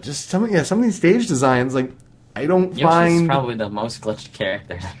 But just some of these stage designs, like, I don't Yoshi's find... probably the most glitched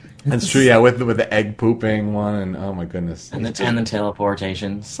character. That's true, yeah, with the egg pooping one, and oh my goodness. And the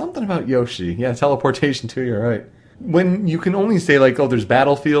teleportations. Something about Yoshi. Yeah, teleportation too, you're right. When you can only say, like, oh, there's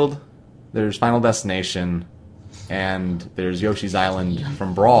Battlefield, there's Final Destination, and there's Yoshi's Island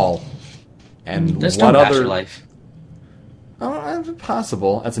from Brawl, and There's what no other... Life. Oh,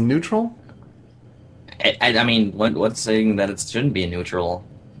 possible. That's a neutral? I mean, what's saying that it shouldn't be a neutral?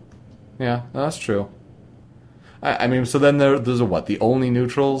 Yeah, that's true. I mean, so then those are what? The only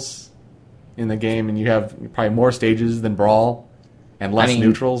neutrals in the game, and you have probably more stages than Brawl and less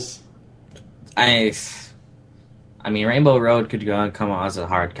neutrals? I mean, Rainbow Road could come out as a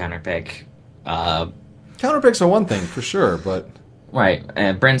hard counterpick. Counterpicks are one thing, for sure, but... Right,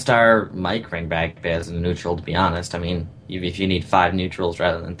 and Brinstar might bring back as a neutral, to be honest. I mean, if you need 5 neutrals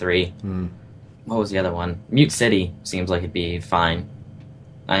rather than 3. What was the other one? Mute City seems like it'd be fine.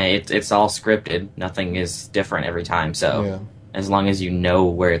 It's all scripted. Nothing is different every time, so as long as you know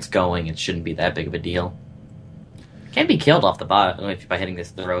where it's going, it shouldn't be that big of a deal. Can be killed off the bot by hitting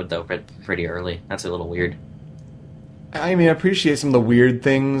the road, though, pretty early. That's a little weird. I mean, I appreciate some of the weird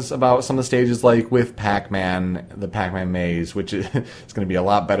things about some of the stages, like with Pac-Man, the Pac-Man maze, which is going to be a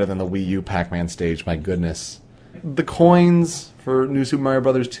lot better than the Wii U Pac-Man stage, my goodness. The coins for New Super Mario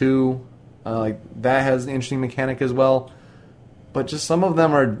Bros. 2, that has an interesting mechanic as well, but just some of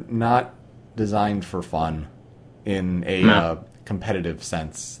them are not designed for fun in a competitive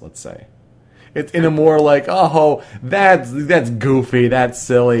sense, let's say. It's in a more like, oh, that's goofy, that's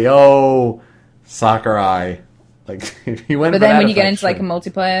silly, oh, Sakurai. Like, if you went. But then when you get into like a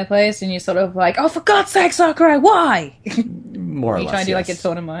multiplayer place and you're sort of like, oh, for God's sake, Sakurai, why? More or less. You try and do like a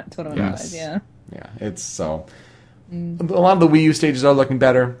tournament yes. Yeah. Yeah, it's so. A lot of the Wii U stages are looking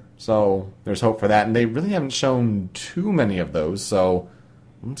better, so there's hope for that. And they really haven't shown too many of those, so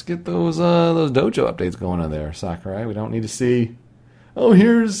let's get those dojo updates going on there, Sakurai. We don't need to see. Oh,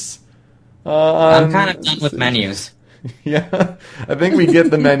 here's. I'm kind of done with menus. Yeah, I think we get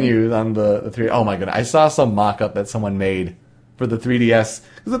the menus on the 3. Oh my goodness, I saw some mock-up that someone made for the 3DS.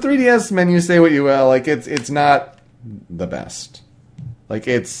 Because the 3DS menus say what you will. Like, it's not the best. Like,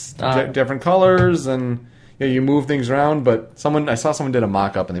 it's different colors, and you move things around, but I saw someone did a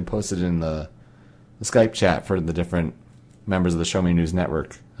mock-up, and they posted it in the Skype chat for the different members of the Show Me News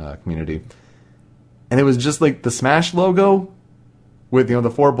Network community. And it was just like the Smash logo with,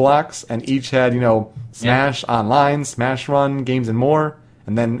 the 4 blocks, and each had, Smash Online, Smash Run, Games and More,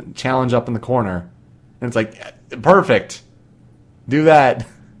 and then Challenge up in the corner. And it's like, perfect. Do that.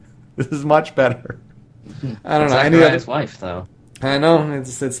 This is much better. I don't know. Sakurai's wife, though. I know.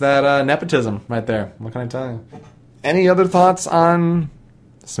 It's that nepotism right there. What can I tell you? Any other thoughts on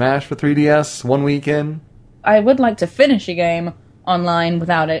Smash for 3DS 1 week in? I would like to finish a game online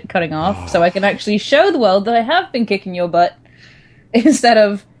without it cutting off, so I can actually show the world that I have been kicking your butt. Instead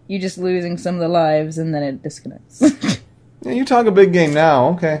of you just losing some of the lives and then it disconnects. Yeah, you talk a big game now.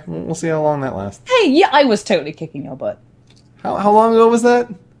 Okay, we'll see how long that lasts. Hey, yeah, I was totally kicking your butt. How long ago was that?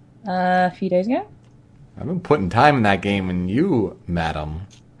 A few days ago. I've been putting time in that game, and you, madam,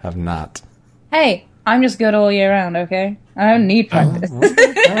 have not. Hey, I'm just good all year round, okay? I don't need practice.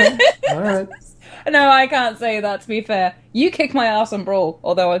 All right. No, I can't say that, to be fair. You kick my ass on Brawl,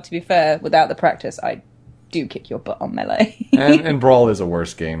 although, to be fair, without the practice, I do kick your butt on Melee. and Brawl is a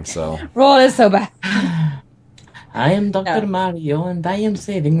worse game, so... Brawl is so bad. I am Dr. Mario, and I am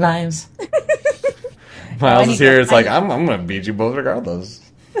saving lives. Miles is here, it's like, I'm going to beat you both regardless.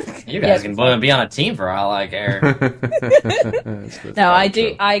 You guys can be on a team for all I care. No, I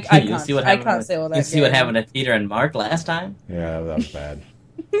do. I can't. I can't say all that. You see what happened to Peter and Mark last time? Yeah, that was bad.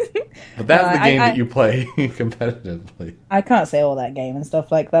 But that's the game that you play competitively. I can't say all that game and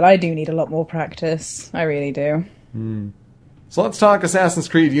stuff like that. I do need a lot more practice. I really do. So let's talk Assassin's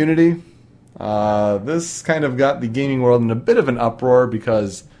Creed Unity. This kind of got the gaming world in a bit of an uproar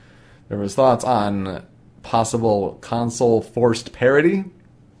because there was thoughts on possible console forced parity,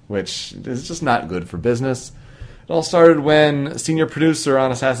 which is just not good for business. It all started when senior producer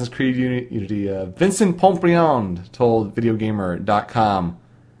on Assassin's Creed Unity, Vincent Pompriand, told VideoGamer.com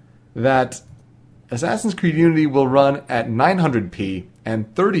that Assassin's Creed Unity will run at 900p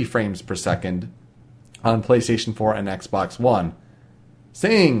and 30 frames per second on PlayStation 4 and Xbox One,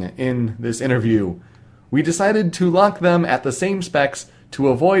 saying in this interview, "We decided to lock them at the same specs to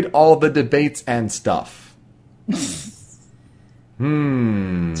avoid all the debates and stuff."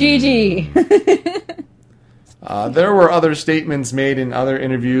 GG. There were other statements made in other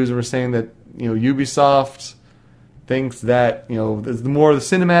interviews that were saying that, Ubisoft thinks that, there's more of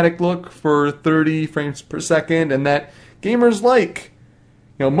the cinematic look for 30 frames per second, and that gamers like,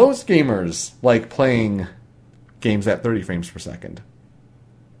 most gamers like playing games at 30 frames per second.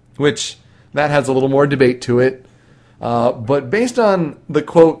 Which, that has a little more debate to it. But based on the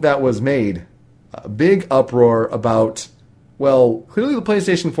quote that was made, a big uproar about, well, clearly the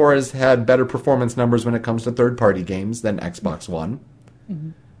PlayStation 4 has had better performance numbers when it comes to third-party games than Xbox One.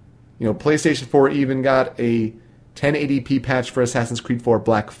 Mm-hmm. PlayStation 4 even got a 1080p patch for Assassin's Creed 4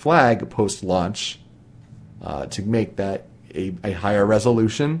 Black Flag post-launch to make that a higher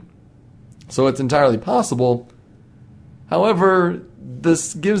resolution. So it's entirely possible. However,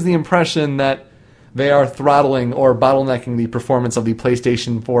 this gives the impression that they are throttling or bottlenecking the performance of the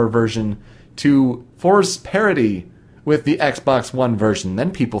PlayStation 4 version to force parity with the Xbox One version.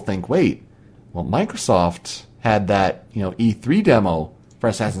 Then people think, wait, well, Microsoft had that, E3 demo for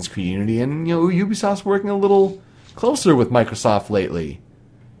Assassin's Creed Unity, and, Ubisoft's working a little closer with Microsoft lately.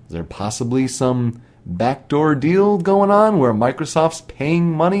 Is there possibly some backdoor deal going on where Microsoft's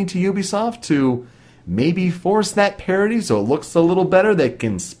paying money to Ubisoft to maybe force that parity so it looks a little better? They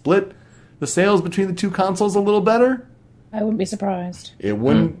can split the sales between the two consoles a little better? I wouldn't be surprised. It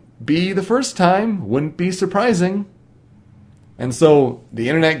wouldn't be the first time. Wouldn't be surprising. And so the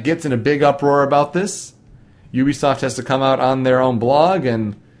internet gets in a big uproar about this. Ubisoft has to come out on their own blog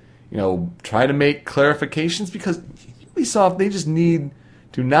and, try to make clarifications, because Ubisoft, they just need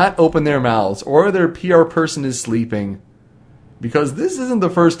to not open their mouths, or their PR person is sleeping, because this isn't the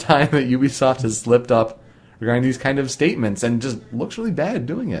first time that Ubisoft has slipped up regarding these kind of statements and just looks really bad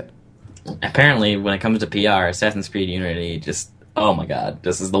doing it. Apparently, when it comes to PR, Assassin's Creed Unity just, oh my god,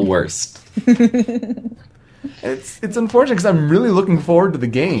 this is the worst. It's unfortunate because I'm really looking forward to the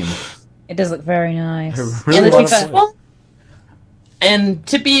game. It does look very nice. I really want to play. And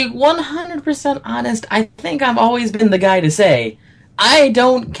to be 100% honest, I think I've always been the guy to say, I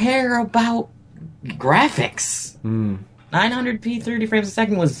don't care about graphics. 900p 30 frames a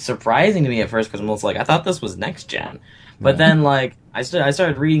second was surprising to me at first, because I thought this was next gen. But then, I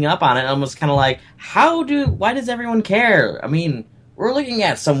started reading up on it, and I was kind of like, why does everyone care? I mean, we're looking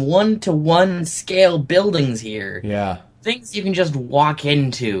at some 1-to-1 scale buildings here. Yeah. Things you can just walk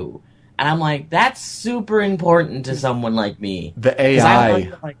into. And I'm like, that's super important to someone like me. The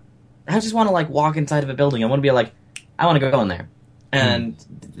AI. I just want to, walk inside of a building. I want to be like, I want to go in there. And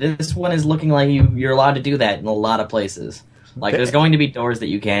this one is looking like you're allowed to do that in a lot of places. There's going to be doors that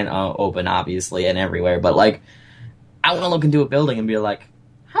you can't open, obviously, and everywhere. But, I want to look into a building and be like,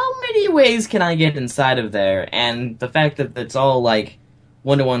 how many ways can I get inside of there? And the fact that it's all,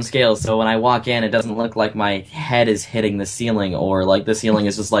 1-to-1 scale, so when I walk in, it doesn't look like my head is hitting the ceiling, or, the ceiling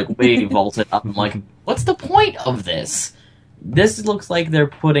is just, way vaulted up. I'm like, what's the point of this? This looks like they're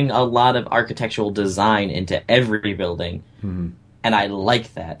putting a lot of architectural design into every building. Mm-hmm. And I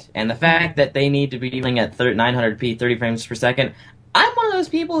like that. And the fact that they need to be dealing at 900p 30 frames per second, I'm one of those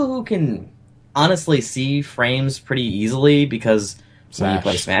people who can honestly see frames pretty easily, because when you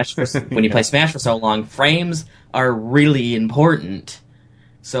play Smash play Smash for so long, frames are really important.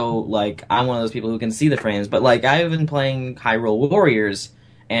 So, I'm one of those people who can see the frames. But, I've been playing Hyrule Warriors,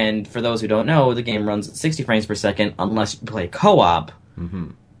 and for those who don't know, the game runs at 60 frames per second unless you play co-op.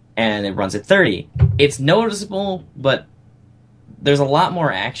 Mm-hmm. And it runs at 30. It's noticeable, but there's a lot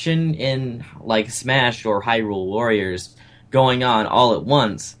more action in, Smash or Hyrule Warriors going on all at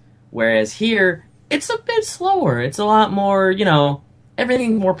once. Whereas here, it's a bit slower. It's a lot more,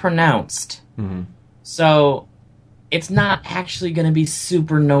 everything more pronounced. Mm-hmm. So it's not actually going to be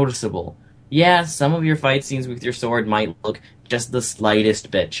super noticeable. Yeah, some of your fight scenes with your sword might look just the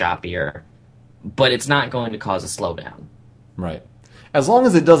slightest bit choppier, but it's not going to cause a slowdown. Right. As long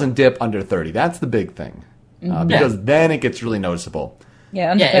as it doesn't dip under 30, that's the big thing. Because then it gets really noticeable.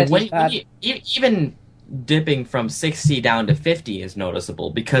 Yeah, even dipping from 60 down to 50 is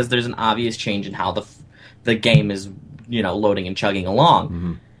noticeable, because there's an obvious change in how the game is, loading and chugging along.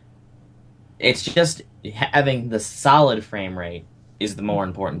 Mm-hmm. It's just having the solid frame rate is the more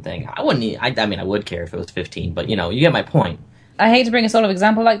important thing. I would care if it was 15, but you get my point. I hate to bring a sort of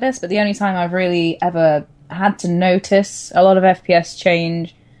example like this, but the only time I've really ever had to notice a lot of FPS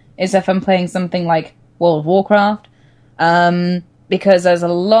change is if I'm playing something like World of Warcraft. because there's a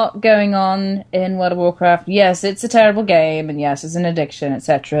lot going on in World of Warcraft. Yes, it's a terrible game, and yes, it's an addiction,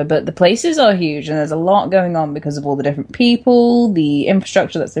 etc. But the places are huge, and there's a lot going on because of all the different people, the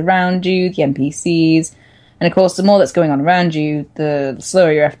infrastructure that's around you, the NPCs, and of course, the more that's going on around you, the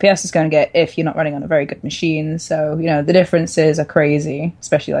slower your FPS is going to get if you're not running on a very good machine. So, the differences are crazy,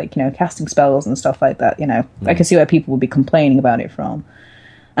 especially like, casting spells and stuff like that, I can see where people would be complaining about it from.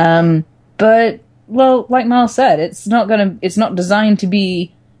 But, well, like Miles said, it's not designed to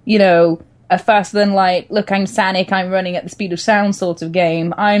be, a faster than light, look, I'm Sanic, I'm running at the speed of sound sort of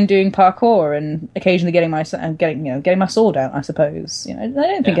game. I'm doing parkour and occasionally getting my sword out, I suppose. I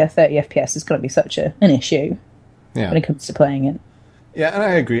don't think a 30 FPS is going to be such an issue when it comes to playing it. Yeah, and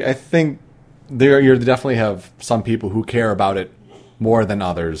I agree. I think you definitely have some people who care about it more than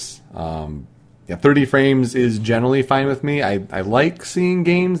others. 30 frames is generally fine with me. I like seeing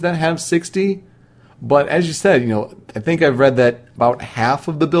games that have 60. But as you said, I think I've read that about half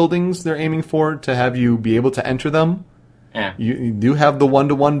of the buildings they're aiming for to have you be able to enter them. Yeah. You do have the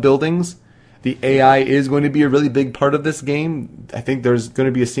one-to-one buildings. The AI is going to be a really big part of this game. I think there's going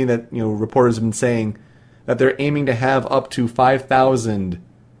to be a scene that, reporters have been saying that they're aiming to have up to 5,000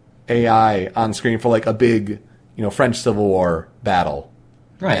 AI on screen for like a big, French Civil War battle.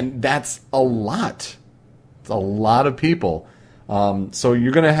 Right. And that's a lot. It's a lot of people. So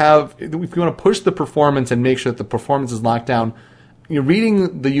you're going to have, if you want to push the performance and make sure that the performance is locked down,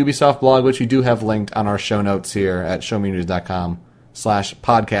 reading the Ubisoft blog, which we do have linked on our show notes here at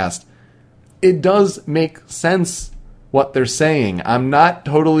showmenews.com/podcast, it does make sense what they're saying. I'm not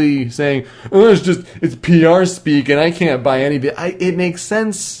totally saying, it's PR speak and I can't buy any of it. It makes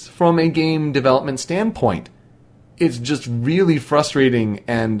sense from a game development standpoint. It's just really frustrating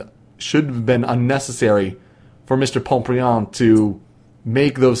and should have been unnecessary for Mr. Pompriant to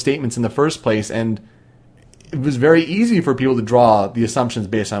make those statements in the first place, and it was very easy for people to draw the assumptions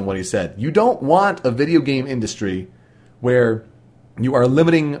based on what he said. You don't want a video game industry where you are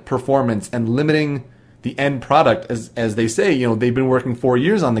limiting performance and limiting the end product, as they say, they've been working 4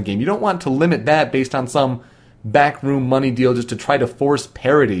 years on the game. You don't want to limit that based on some backroom money deal just to try to force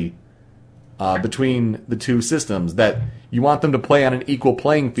parity between the two systems, that you want them to play on an equal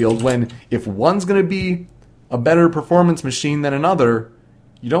playing field, when if one's going to be a better performance machine than another,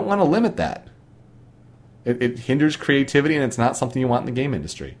 you don't want to limit that. It hinders creativity, and it's not something you want in the game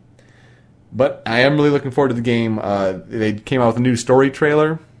industry. But I am really looking forward to the game. They came out with a new story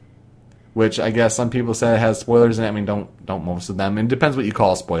trailer, which I guess some people said has spoilers in it. I mean, don't most of them. And it depends what you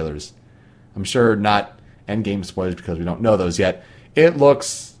call spoilers. I'm sure not endgame spoilers because we don't know those yet. It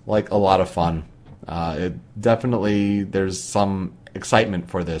looks like a lot of fun. There's some excitement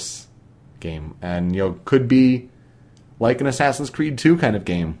for this game, and could be like an Assassin's Creed 2 kind of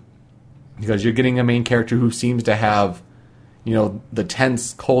game, because you're getting a main character who seems to have the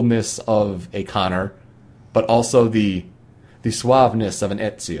tense coldness of a Connor, but also the suaveness of an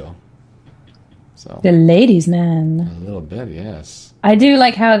Ezio. So the ladies' man. A little bit, yes. I do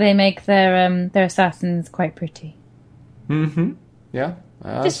like how they make their assassins quite pretty. Mm-hmm. Yeah,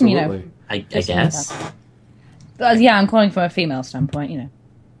 Just, absolutely. I guess. Yeah, I'm calling from a female standpoint,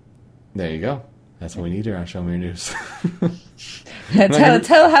 There you go. That's what we need here on Show Me Your News.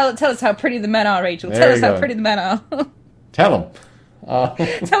 Tell us how pretty the men are, Rachel. There Tell you us how go. pretty the men are. Tell them.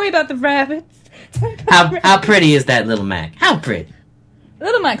 Tell me about the rabbits. How pretty is that little Mac? How pretty?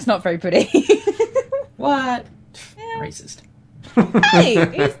 Little Mac's not very pretty. What? Yeah. Racist. Hey,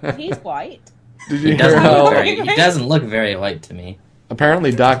 he's white. Did you He hear he doesn't look very white to me.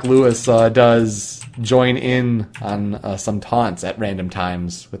 Apparently Doc Lewis does join in on some taunts at random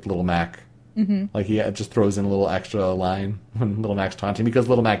times with Little Mac. Mm-hmm. Like he just throws in a little extra line when Little Mac's taunting, because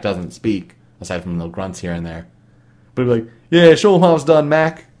Little Mac doesn't speak, aside from little grunts here and there. But he'd be like, yeah, show him how it's done,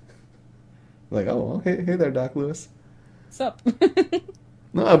 Mac. Like, oh, hey there, Doc Lewis. What's up?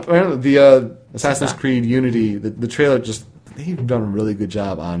 No, apparently the Assassin's Creed Unity, the trailer they've done a really good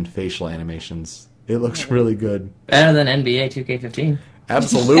job on facial animations. It looks really good. Better than NBA 2K15.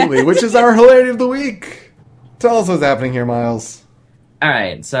 Absolutely, which is our hilarity of the week. Tell us what's happening here, Miles.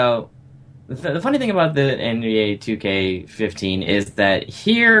 Alright, so the funny thing about the NBA 2K15 is that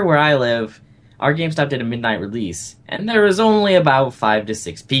here where I live, our GameStop did a midnight release, and there was only about 5 to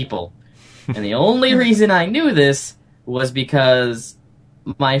 6 people. And the only reason I knew this was because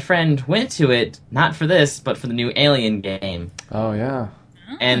my friend went to it, not for this, but for the new Alien game. Oh, yeah.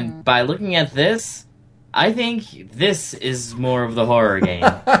 And by looking at this, I think this is more of the horror game.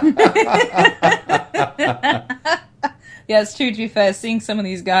 Yeah, it's true, to be fair. Seeing some of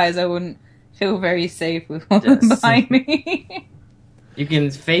these guys, I wouldn't feel very safe with one of them behind me. You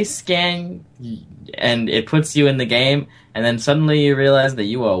can face scan, and it puts you in the game, and then suddenly you realize that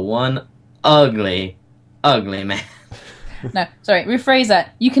you are one ugly, ugly man. No, sorry, rephrase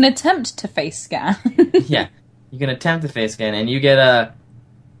that. You can attempt to face scan. Yeah, you can attempt to face scan, and you get a...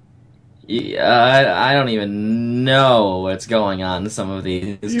 I don't even know what's going on in some of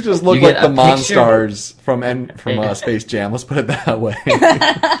these. You just look like the Monstars from Space Jam. Let's put it that way.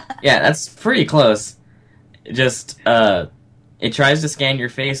 Yeah, that's pretty close. Just, it tries to scan your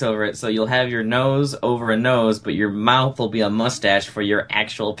face over it, so you'll have your nose over a nose, but your mouth will be a mustache for your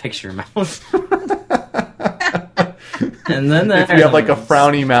actual picture mouth. And then if you have like a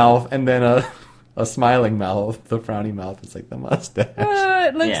frowny mouth and then a smiling mouth, the frowny mouth is like the mustache.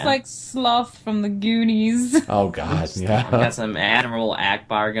 It looks like Sloth from the Goonies. Oh God, yeah. Got some Admiral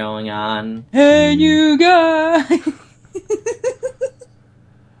Akbar going on. Hey, you guys!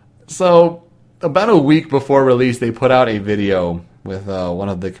 So, about a week before release, they put out a video with one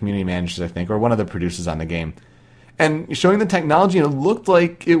of the community managers, I think, or one of the producers on the game, and showing the technology, and it looked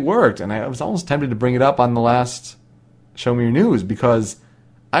like it worked. And I was almost tempted to bring it up on the last Show Me Your News, because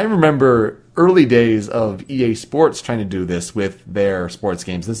I remember early days of EA Sports trying to do this with their sports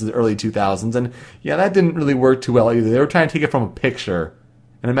games. This is early 2000s, and yeah, that didn't really work too well either. They were trying to take it from a picture,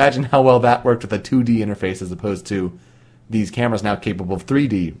 and imagine how well that worked with a 2D interface as opposed to these cameras now capable of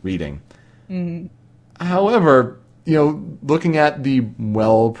 3D reading. Mm-hmm. However, looking at the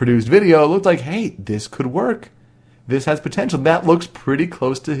well-produced video, it looked like, hey, this could work. This has potential. That looks pretty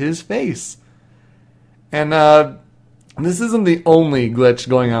close to his face. And this isn't the only glitch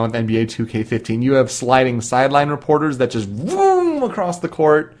going on with NBA 2K15. You have sliding sideline reporters that just vroom across the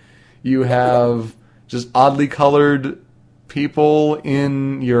court. You have just oddly colored people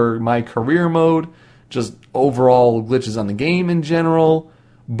in your My Career mode. Just overall glitches on the game in general.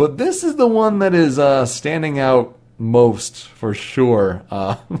 But this is the one that is standing out most for sure.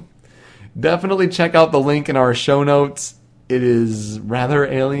 Definitely check out the link in our show notes. It is rather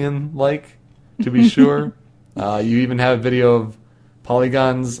alien-like, to be sure. You even have a video of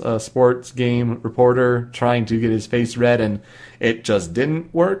Polygon's sports game reporter trying to get his face read, and it just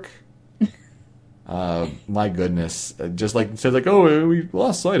didn't work. My goodness. Just like, it says like, oh, we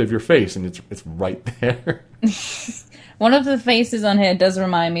lost sight of your face, and it's right there. One of the faces on here does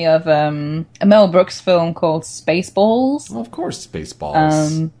remind me of a Mel Brooks film called Spaceballs. Well, of course,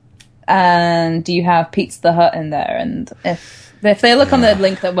 Spaceballs. And you have Pizza the Hut in there, and if they look on the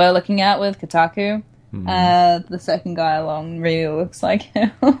link that we're looking at with Kotaku, the second guy along really looks like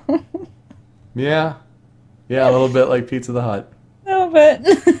him. Yeah, a little bit like Pizza the Hut. A little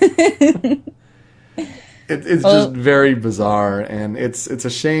bit. It's just very bizarre, and it's a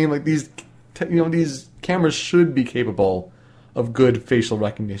shame. Like these cameras should be capable of good facial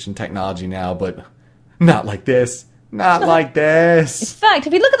recognition technology now, but not like this. Not like this. In fact,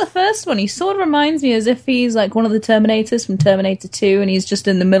 if you look at the first one, he sort of reminds me as if he's like one of the Terminators from Terminator 2, and he's just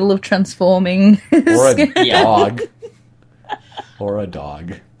in the middle of transforming. Or a dog. Or a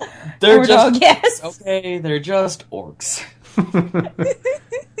dog. They're or just dog, yes. okay. They're just orcs.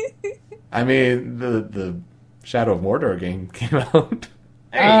 I mean, the Shadow of Mordor game came out.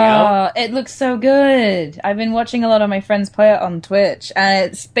 There you go. It looks so good. I've been watching a lot of my friends play it on Twitch,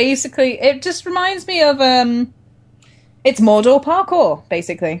 and it's basically, it just reminds me of it's Mordor parkour,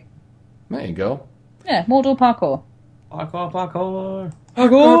 basically. There you go. Yeah, Mordor parkour. Parkour.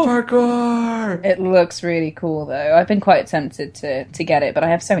 Parkour! It looks really cool, though. I've been quite tempted to get it, but I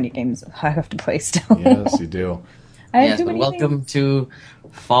have so many games I have to play still. Yes, you do. I have Yes, too but many welcome to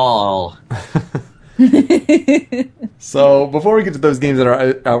fall. So, before we get to those games that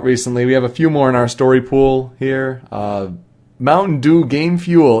are out recently, we have a few more in our story pool here. Mountain Dew Game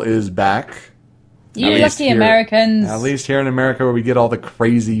Fuel is back. You lucky Americans. At least here in America, where we get all the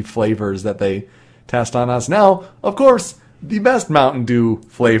crazy flavors that they test on us. Now, of course, the best Mountain Dew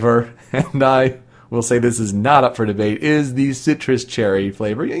flavor, and I will say this is not up for debate, is the citrus cherry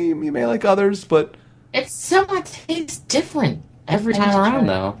flavor. You may like others, but It's somewhat tastes different every time around,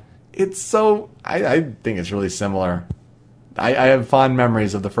 though. it's so... I think it's really similar. I have fond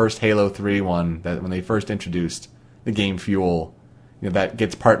memories of the first Halo 3 one, that when they first introduced the Game Fuel, that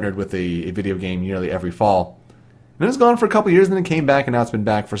gets partnered with a video game nearly every fall. And it was gone for a couple years, and then it came back, and now it's been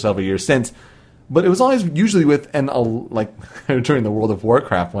back for several years since. But it was always usually with like during the World of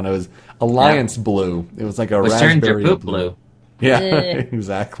Warcraft when it was Alliance Blue. It was like a raspberry poop blue. Yeah, Yeah.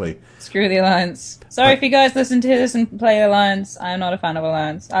 exactly. Screw the Alliance. Sorry if you guys listen to this and play Alliance. I am not a fan of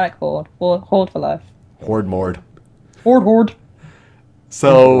Alliance. I like Horde. Horde for life. Horde Mord. Horde.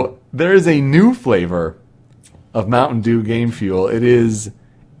 So there is a new flavor of Mountain Dew Game Fuel. It is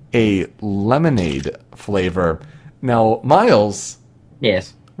a lemonade flavor. Now, Miles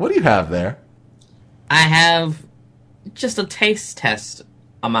Yes. What do you have there? I have just a taste test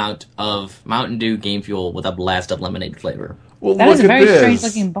amount of Mountain Dew Game Fuel with a blast of lemonade flavor. Well, That look is a at very this. strange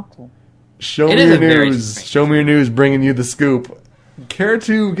looking bottle. Show It me is your a very news. strange- Show me your news, bringing you the scoop. Care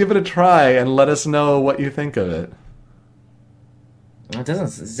to give it a try and let us know what you think of it? It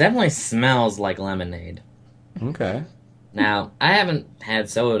definitely smells like lemonade. Okay. Now, I haven't had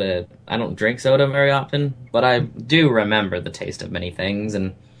soda. I don't drink soda very often, but I do remember the taste of many things,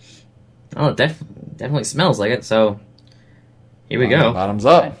 and it definitely smells like it. So here we go. Bottoms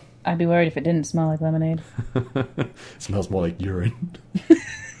up. I'd be worried if it didn't smell like lemonade. Smells more like urine.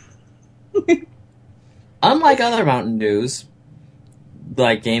 Unlike other Mountain Dews,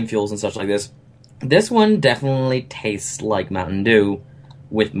 like Game Fuels and such like this one definitely tastes like Mountain Dew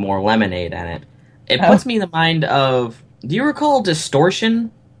with more lemonade in it. It puts me in the mind of. Do you recall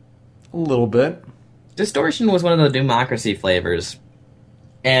Distortion? A little bit. Distortion was one of the Democracy flavors.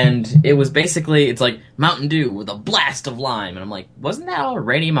 And it was basically, it's like Mountain Dew with a blast of lime. And I'm like, wasn't that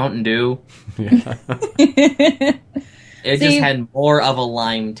already Mountain Dew? Yeah. It See- just had more of a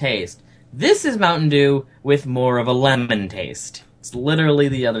lime taste. This is Mountain Dew with more of a lemon taste. It's literally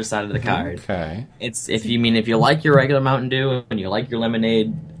the other side of the card. Okay. It's if you like your regular Mountain Dew and you like your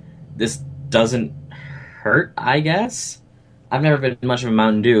lemonade, this doesn't hurt, I guess. I've never been much of a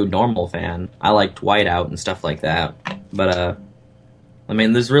Mountain Dew normal fan. I liked Whiteout and stuff like that. But I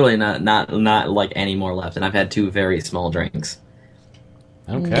mean, there's really not like any more left, and I've had 2 very small drinks.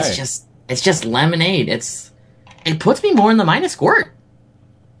 Okay. It's just lemonade. It puts me more in the mind of Squirt.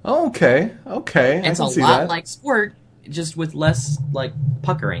 Okay. Okay. It's I a can see lot that. like Squirt, just with less like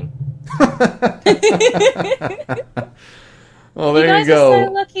puckering. Well, there you guys go. are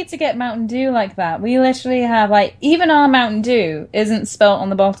so lucky to get Mountain Dew like that. We literally have, like, even our Mountain Dew isn't spelt on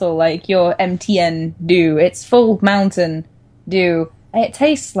the bottle like your MTN Dew. It's full Mountain Dew. It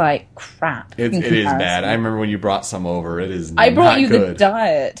tastes like crap. It in is comparison. bad. I remember when you brought some over. It is I brought not you good. the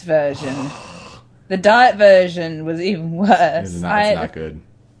diet version. The diet version was even worse. It's not good.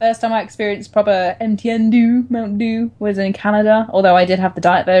 First time I experienced proper MTN Dew, Mountain Dew, was in Canada, although I did have the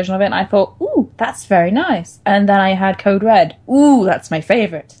diet version of it, and I thought, ooh, that's very nice. And then I had Code Red. Ooh, that's my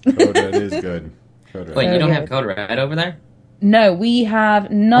favourite. Code Red is good. Code Red. Wait, you don't good. have Code Red over there? No, we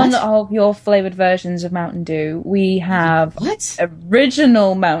have none What? of your flavoured versions of Mountain Dew. We have What?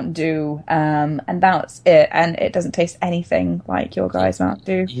 original Mountain Dew, and that's it. And it doesn't taste anything like your guys' Mountain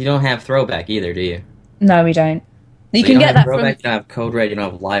Dew. You don't have Throwback either, do you? No, we don't. You So can don't get have that Throwback, from... you don't have Code Red, you don't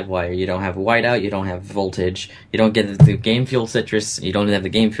have Livewire, you don't have Whiteout, you don't have Voltage, you don't get the Game Fuel Citrus, you don't have the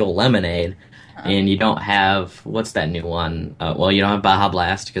Game Fuel Lemonade, and you don't have, what's that new one? Well, you don't have Baja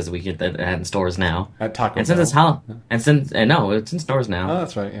Blast, because we get that in stores now. At Taco And since Bell. it's no, it's in stores Oh, now.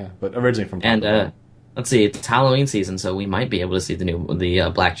 that's right, yeah. But originally from Taco And, Bell. let's see, it's Halloween season, so we might be able to see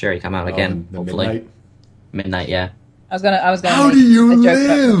the Black Cherry come out again, The hopefully. Midnight. Yeah. I was gonna How make do you a joke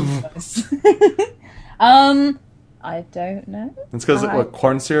about live? this. I don't know. It's because I- what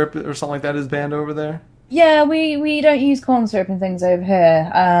corn syrup or something like that is banned over there. Yeah, we don't use corn syrup and things over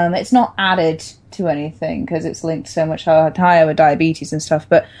here. It's not added to anything because it's linked so much higher with diabetes and stuff.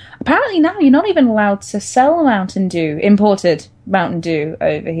 But apparently now you're not even allowed to sell Mountain Dew, imported Mountain Dew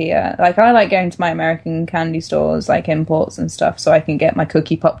over here. Like, I like going to my American candy stores, like imports and stuff, so I can get my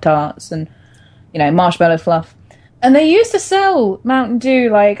cookie Pop-Tarts and, marshmallow fluff. And they used to sell Mountain Dew.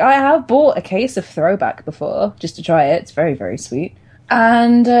 Like, I have bought a case of Throwback before just to try it. It's very, very sweet.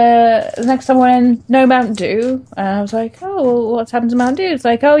 And the next time I went in, no Mountain Dew. And I was like, oh, well, what's happened to Mountain Dew? It's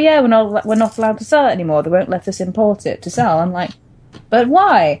like, oh yeah, we're not allowed to sell it anymore. They won't let us import it to sell. I'm like, but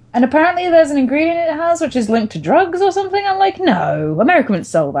why? And apparently there's an ingredient it has which is linked to drugs or something. I'm like, no, America wouldn't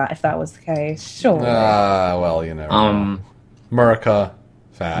sell that if that was the case. Sure. Well, you know. America.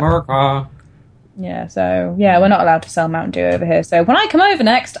 Fat. America. Yeah, so, yeah, we're not allowed to sell Mountain Dew over here. So when I come over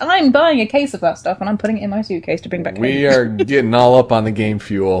next, I'm buying a case of that stuff and I'm putting it in my suitcase to bring back home. We are getting all up on the game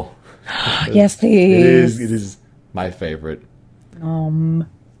fuel. Yes, please. It is my favorite. On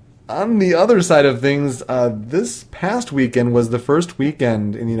the other side of things, this past weekend was the first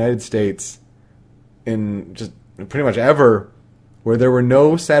weekend in the United States, in just pretty much ever, where there were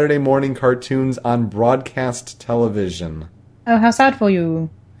no Saturday morning cartoons on broadcast television. Oh, how sad for you.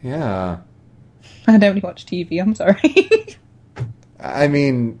 Yeah. I don't really watch TV, I'm sorry. I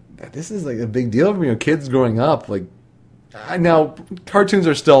mean, this is like a big deal for me. Kids growing up, like, now cartoons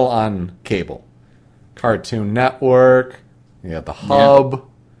are still on cable. Cartoon Network, you got the Hub,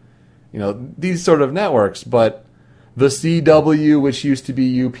 these sort of networks. But the CW, which used to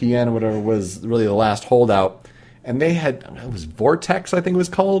be UPN or whatever, was really the last holdout. And they had, it was Vortex, I think it was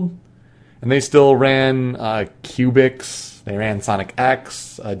called. And they still ran Cubix, they ran Sonic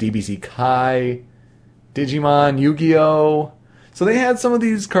X, DBZ Kai, Digimon, Yu-Gi-Oh! So they had some of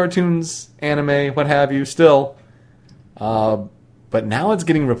these cartoons, anime, what have you, still. But now it's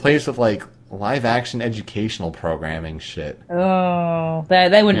getting replaced with, like, live-action educational programming shit. Oh,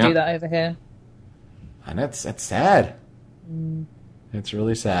 they wouldn't do that over here. And that's sad. It's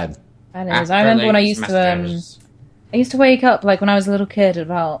really sad. That is. I remember when I used to wake up, like, when I was a little kid at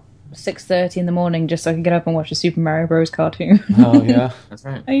about 6:30 in the morning just so I could get up and watch a Super Mario Bros. Cartoon. Oh, yeah. That's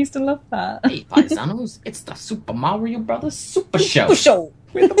right. I used to love that. Hey, paisanos, it's the Super Mario Brothers Super Show. Super Show!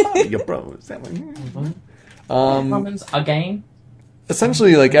 With the Mario Bros. That one. Performance again.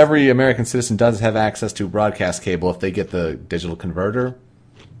 Essentially, like, every American citizen does have access to broadcast cable if they get the digital converter.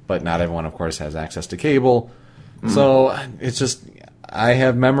 But not everyone, of course, has access to cable. So it's just, I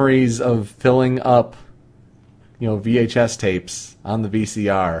have memories of filling up, VHS tapes on the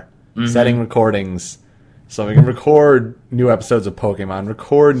VCR, setting recordings, so we can record new episodes of Pokemon,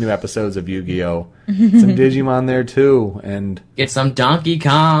 record new episodes of Yu-Gi-Oh! Some Digimon there too, and get some Donkey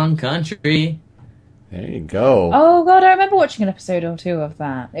Kong Country. There you go. Oh god, I remember watching an episode or two of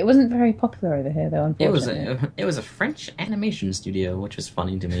that. It wasn't very popular over here, though. Unfortunately, it was a French animation studio, which was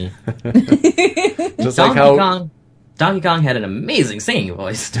funny to me. Just like how Donkey Kong had an amazing singing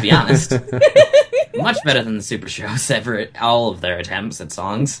voice, to be honest. Much better than the Super Show's all of their attempts at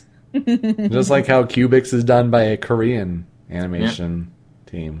songs. Just like how Cubix is done by a Korean animation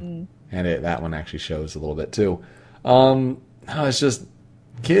team, and that one actually shows a little bit too. It's just.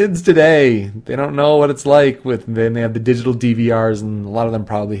 Kids today, they don't know what it's like then they have the digital DVRs, and a lot of them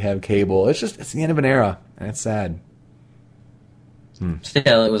probably have cable. It's the end of an era, and it's sad.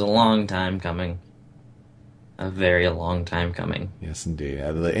 Still, it was a long time coming. A very long time coming. Yes, indeed.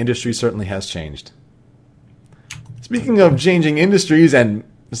 The industry certainly has changed. Speaking of changing industries and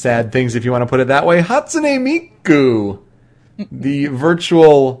sad things, if you want to put it that way, Hatsune Miku, the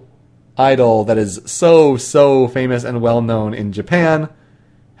virtual idol that is so famous and well-known in Japan,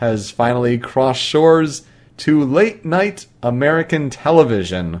 has finally crossed shores to late-night American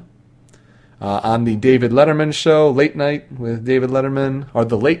television. On the David Letterman show, Late Night with David Letterman, or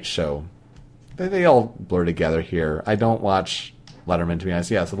The Late Show. They all blur together here. I don't watch Letterman, to be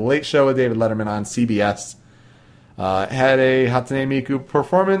honest. Yeah, so The Late Show with David Letterman on CBS had a Hatsune Miku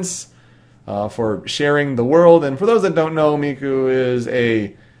performance for Sharing the World. And for those that don't know, Miku is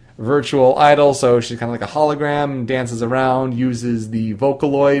a virtual idol, so she's kind of like a hologram, dances around, uses the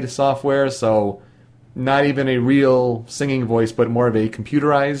Vocaloid software, so not even a real singing voice, but more of a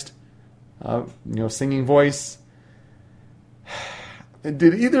computerized, singing voice.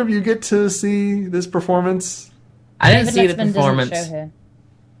 Did either of you get to see this performance? I didn't see the performance.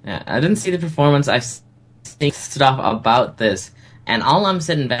 Yeah, I didn't see the performance. I've seen stuff about this, and all I'm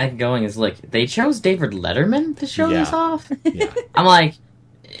sitting back going is, like, they chose David Letterman to show this off? Yeah. I'm like,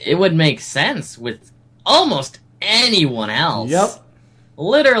 it would make sense with almost anyone else. Yep.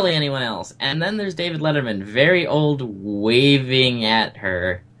 Literally anyone else. And then there's David Letterman, very old, waving at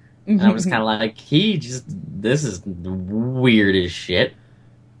her. And I was kind of like, this is weird as shit.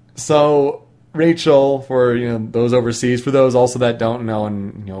 So, Rachel, for those overseas, for those also that don't know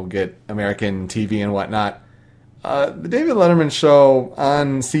and get American TV and whatnot, the David Letterman show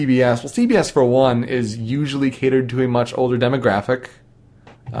on CBS, well, CBS for one, is usually catered to a much older demographic.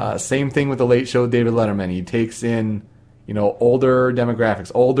 Same thing with The Late Show with David Letterman. He takes in, older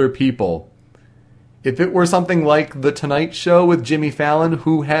demographics, older people. If it were something like The Tonight Show with Jimmy Fallon,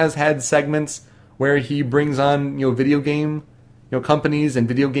 who has had segments where he brings on, video game, companies and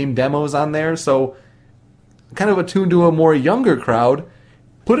video game demos on there, so kind of attuned to a more younger crowd,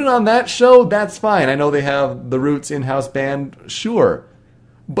 put it on that show, that's fine. I know they have the Roots in-house band, sure.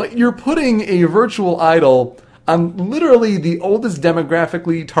 But you're putting a virtual idol on literally the oldest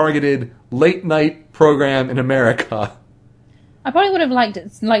demographically targeted late-night program in America. I probably would have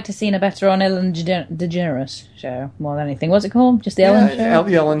liked to seen a better on Ellen DeGeneres show more than anything. What's it called? Just the Ellen show?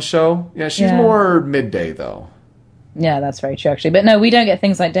 The Ellen show. Yeah, she's more midday, though. Yeah, that's very true, actually. But no, we don't get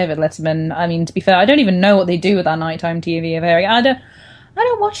things like David Letterman. I mean, to be fair, I don't even know what they do with that nighttime TV of airing. I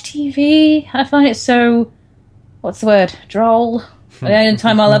don't watch TV. I find it so... What's the word? Droll. The only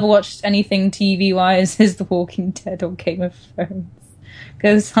time I'll ever watch anything TV-wise is The Walking Dead or Game of Thrones.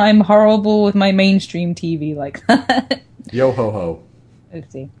 Because I'm horrible with my mainstream TV like that. Yo ho ho.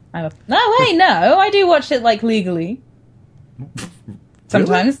 Oopsie. No, I do watch it, like, legally.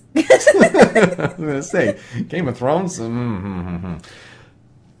 Sometimes. Really? I was going to say, Game of Thrones?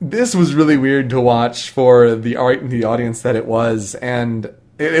 This was really weird to watch for the audience that it was, and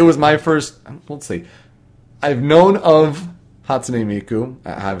it was my first, let's see, I've known of Hatsune Miku,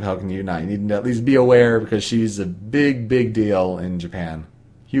 how can you not? You need to at least be aware because she's a big, big deal in Japan.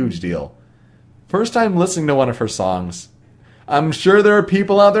 Huge deal. First time listening to one of her songs. I'm sure there are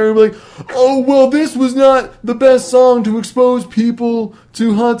people out there who are like, oh, well, this was not the best song to expose people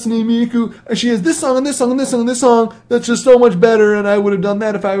to Hatsune Miku. She has this song and this song and this song and this song that's just so much better, and I would have done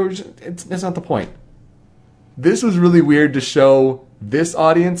that if I were... It's not the point. This was really weird to show this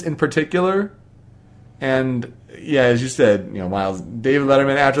audience in particular. And, yeah, as you said, Miles, David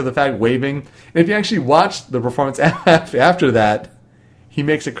Letterman, after the fact, waving. And if you actually watch the performance after that, he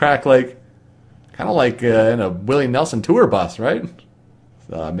makes it crack kind of like in a Willie Nelson tour bus, right?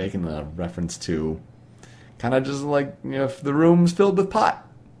 Making a reference to kind of just like, if the room's filled with pot.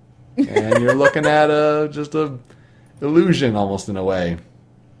 And you're looking at just a illusion almost in a way.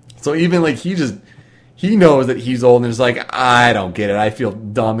 So even he knows that he's old and is like, I don't get it. I feel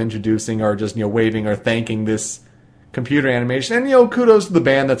dumb introducing or just, waving or thanking this computer animation. And, kudos to the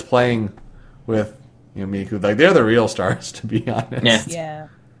band that's playing with, Miku. They're the real stars, to be honest. Yeah.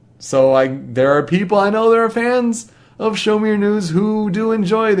 So there are people I know that are fans of Show Me Your News who do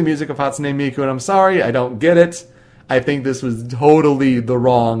enjoy the music of Hatsune Miku, and I'm sorry, I don't get it. I think this was totally the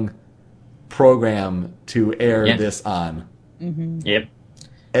wrong program to air this on. Mm-hmm. Yep.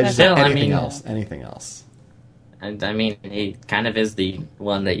 Anything else. And I mean, he kind of is the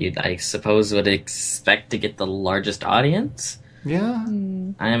one that you, I suppose, would expect to get the largest audience. Yeah.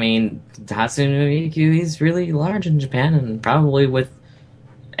 I mean, Hatsune Miku, he's really large in Japan, and probably with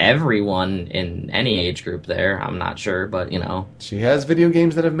everyone in any age group there. I'm not sure, but she has video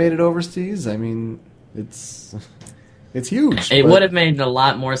games that have made it overseas. I mean, it's huge. It would have made a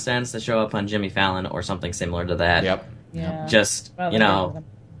lot more sense to show up on Jimmy Fallon or something similar to that. Yep. Yeah. Just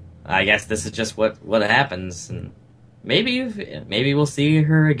I guess this is just what happens, and maybe we'll see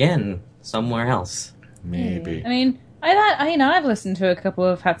her again somewhere else. Maybe. I mean, I've listened to a couple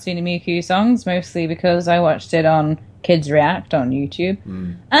of Hatsune Miku songs, mostly because I watched it on Kids React on YouTube.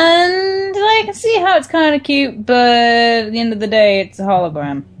 And I can see how it's kind of cute, but at the end of the day, it's a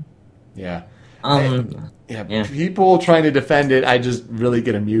hologram. Yeah. Yeah. People trying to defend it, I just really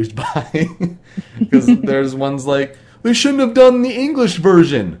get amused by. Because there's ones like, they shouldn't have done the English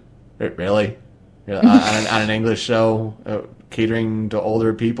version. Really? On an English show, catering to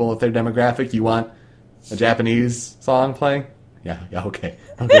older people with their demographic, you want a Japanese song playing? Yeah, okay.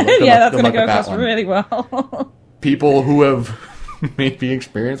 That's going to go across really well. People who have maybe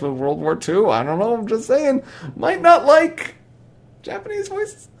experienced with World War II, I don't know, I'm just saying, might not like Japanese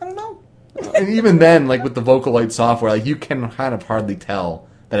voices. I don't know. And even then, with the Vocaloid software, you can kind of hardly tell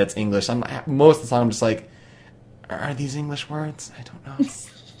that it's English. Most of the time I'm just like, are these English words? I don't know.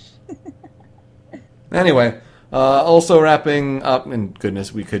 Anyway, also wrapping up, and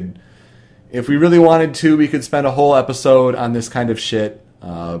goodness, we could, if we really wanted to, we could spend a whole episode on this kind of shit,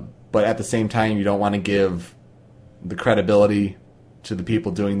 but at the same time, you don't want to give the credibility to the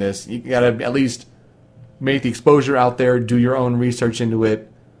people doing this. You gotta at least make the exposure out there, do your own research into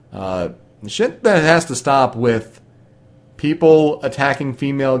it. Shit that has to stop with people attacking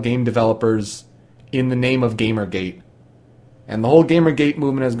female game developers in the name of Gamergate. And the whole Gamergate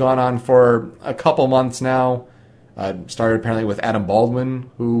movement has gone on for a couple months now. Started apparently with Adam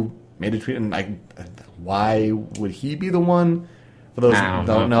Baldwin, who made a tweet, and why would he be the one? For those who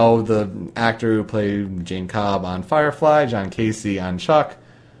don't know, the actor who played Jane Cobb on Firefly, John Casey on Chuck,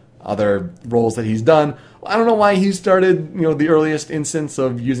 other roles that he's done. I don't know why he started, the earliest instance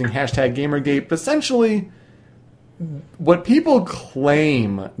of using hashtag Gamergate, but essentially what people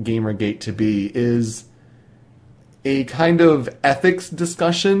claim Gamergate to be is a kind of ethics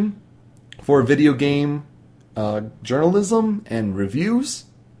discussion for video game journalism and reviews.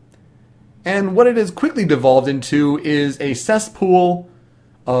 And what it has quickly devolved into is a cesspool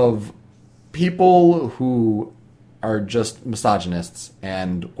of people who are just misogynists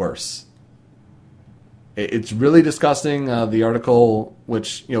and worse. It's really disgusting. The article,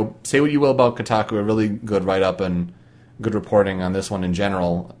 which, say what you will about Kotaku, a really good write-up and good reporting on this one in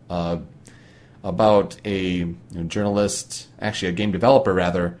general, about a journalist, actually a game developer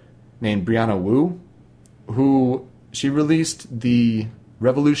rather, named Brianna Wu, who she released the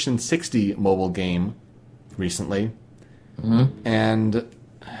Revolution 60 mobile game recently. Mm-hmm. And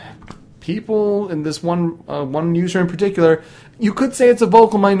people in this one user in particular, you could say it's a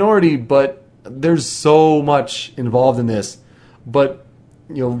vocal minority, but there's so much involved in this. But,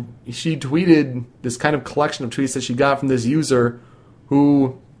 she tweeted this kind of collection of tweets that she got from this user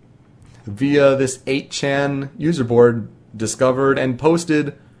who, via this 8chan user board, discovered and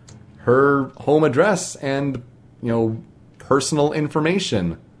posted her home address and, personal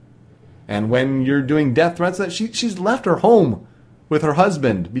information. And when you're doing death threats, that she's left her home with her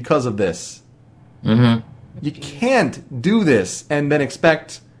husband because of this. Mm-hmm. You can't do this and then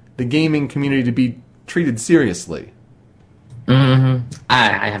expect the gaming community to be treated seriously. Mm-hmm.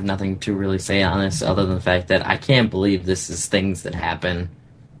 I have nothing to really say on this other than the fact that I can't believe this is things that happen.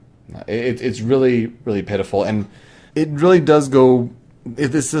 It's really, really pitiful. And it really does go...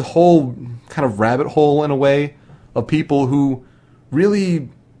 It's a whole kind of rabbit hole in a way of people who really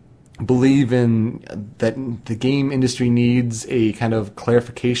believe in that the game industry needs a kind of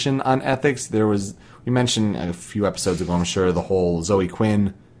clarification on ethics. We mentioned a few episodes ago, I'm sure, the whole Zoe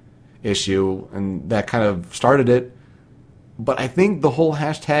Quinn issue, and that kind of started it. But I think the whole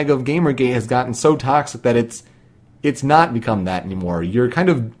hashtag of Gamergate has gotten so toxic that it's not become that anymore. You're kind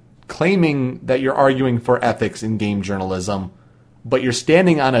of claiming that you're arguing for ethics in game journalism, but you're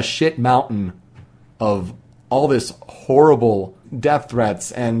standing on a shit mountain of all this horrible death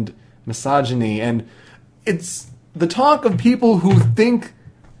threats and misogyny, and it's the talk of people who think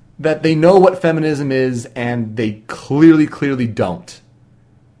that they know what feminism is and they clearly don't.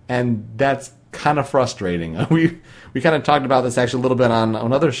 And that's kind of frustrating. We kind of talked about this actually a little bit on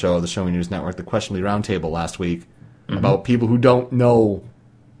another show, the Show Me News Network, the Questionably Roundtable last week, about people who don't know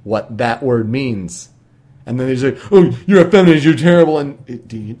what that word means. And then they say, oh, you're a feminist, you're terrible. And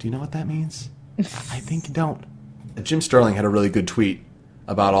do you know what that means? I think you don't. Jim Sterling had a really good tweet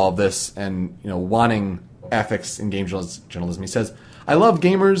about all of this and, wanting ethics in game journalism. He says, I love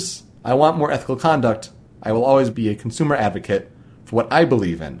gamers. I want more ethical conduct. I will always be a consumer advocate for what I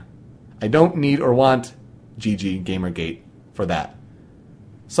believe in. I don't need or want GG Gamergate for that.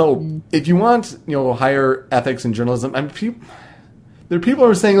 So if you want, higher ethics in journalism, there are people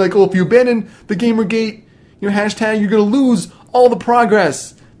who are saying like, oh, if you abandon the Gamergate, hashtag, you're going to lose all the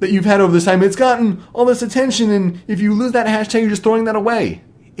progress that you've had over this time. It's gotten all this attention, and if you lose that hashtag, you're just throwing that away.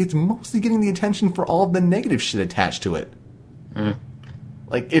 It's mostly getting the attention for all of the negative shit attached to it. Mm.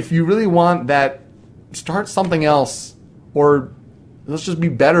 Like, if you really want that, start something else, or let's just be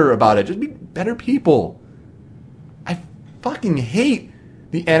better about it. Just be better people. I fucking hate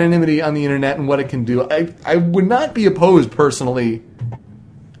the anonymity on the internet and what it can do. I would not be opposed, personally.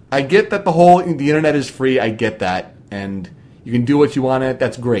 I get that the internet is free. I get that. And you can do what you want on it.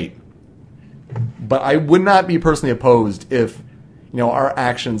 That's great. But I would not be personally opposed if, our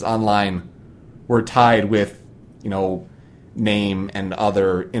actions online were tied with, name and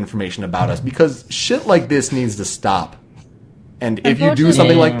other information about us. Because shit like this needs to stop. And if you do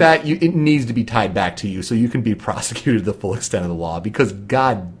something like that, it needs to be tied back to you so you can be prosecuted to the full extent of the law. Because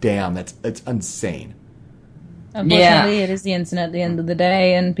goddamn, it's insane. Unfortunately, it is the internet at the end of the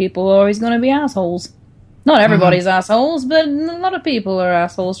day, and people are always going to be assholes. Not everybody's assholes, but a lot of people are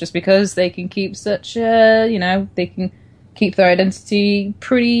assholes just because they can keep such, they can keep their identity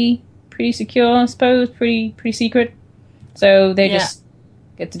pretty secure, I suppose, pretty secret. So they just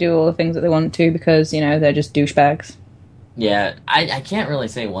get to do all the things that they want to because, they're just douchebags. Yeah, I can't really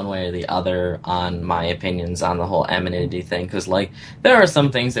say one way or the other on my opinions on the whole anonymity thing, because, there are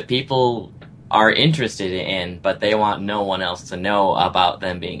some things that people are interested in, but they want no one else to know about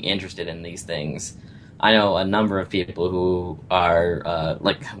them being interested in these things. I know a number of people who are,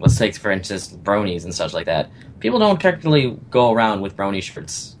 let's take, for instance, bronies and such like that. People don't technically go around with brony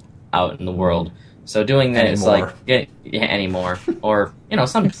shirts out in the world. So doing that is anymore. Or,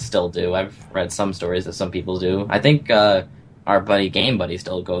 some still do. I've read some stories that some people do. I think our buddy Game Buddy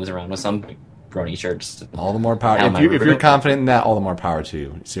still goes around with some brony shirts. All the more power. If you're confident in that, all the more power to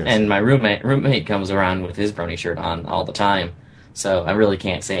you. Seriously. And my roommate comes around with his brony shirt on all the time. So I really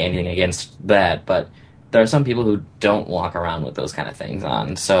can't say anything against that. But there are some people who don't walk around with those kind of things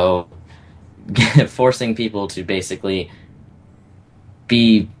on. So forcing people to basically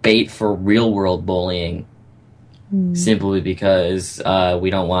be bait for real-world bullying simply because we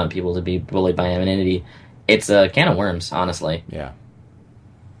don't want people to be bullied by anonymity, it's a can of worms, honestly. Yeah.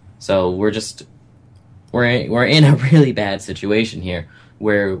 So we're in a really bad situation here,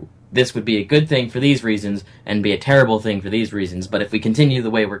 where this would be a good thing for these reasons and be a terrible thing for these reasons, but if we continue the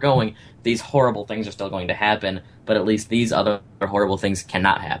way we're going, these horrible things are still going to happen, but at least these other horrible things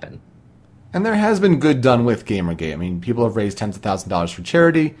cannot happen. And there has been good done with Gamergate. I mean, people have raised tens of thousands of dollars for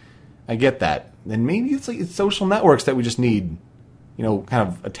charity. I get that. And maybe it's social networks that we just need, kind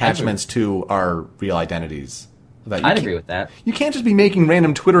of attachments to our real identities. I'd agree with that. You can't just be making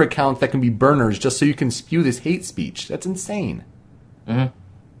random Twitter accounts that can be burners just so you can spew this hate speech. That's insane.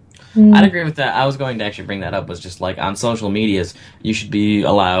 Mm-hmm. I'd agree with that. I was going to actually bring that up, was just on social medias, you should be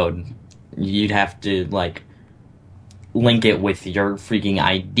allowed, you'd have to, link it with your freaking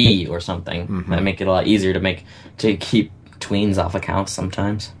ID or something. Mm-hmm. That'd make it a lot easier to keep tweens off accounts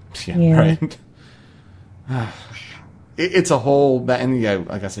sometimes. Yeah. Right. It's a whole, and yeah,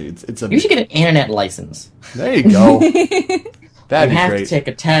 like I said, it's a. You should get an internet license. There you go. That'd You be have great. to take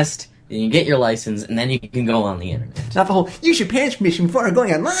a test, and you get your license, and then you can go on the internet. Not the whole. Use your parents' permission before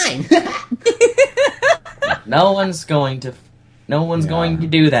going online. No one's going to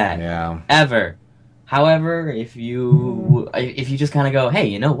do that. Yeah. Ever. However, if you just kind of go, hey,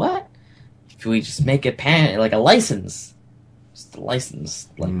 you know what? If we just make it like a license, just a license,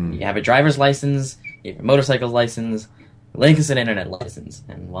 like you have a driver's license, you have a motorcycle license, link us an internet license,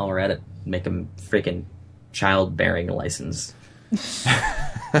 and while we're at it, make a freaking childbearing license.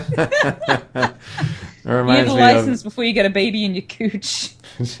 That You reminds need a me license before you get a baby in your cooch.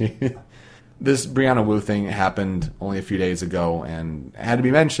 of this Brianna Wu thing happened only a few days ago and had to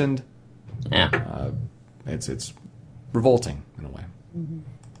be mentioned. Yeah. It's revolting in a way.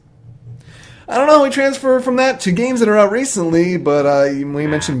 I don't know how we transfer from that to games that are out recently, but we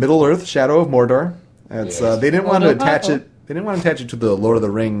mentioned Middle Earth: Shadow of Mordor. It's they didn't want to attach it. They didn't want to attach it to the Lord of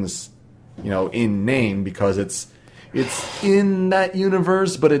the Rings, in name because it's in that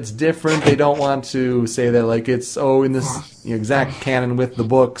universe, but it's different. They don't want to say that like it's in this exact canon with the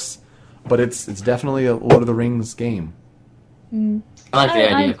books, but it's definitely a Lord of the Rings game. I like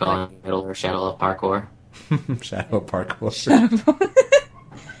the I idea of calling Middle or Shadow of Parkour. Shadow of Parkour.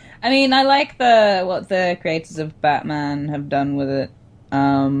 I mean, I like what the creators of Batman have done with it.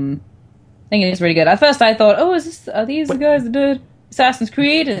 I think it's really good. At first, I thought, are these the guys that did Assassin's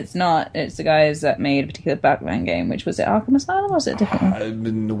Creed? And it's not. It's the guys that made a particular Batman game, which was it Arkham Asylum, or was it a different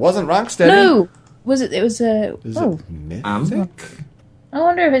one? It wasn't Rocksteady. No, was it? It was a. Is Oh, it Mythic? I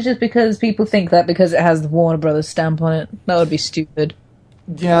wonder if it's just because people think that because it has the Warner Brothers stamp on it. That would be stupid.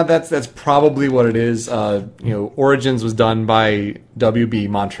 Yeah, that's probably what it is. Origins was done by WB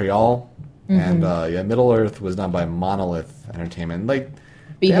Montreal, and Middle Earth was done by Monolith Entertainment. Like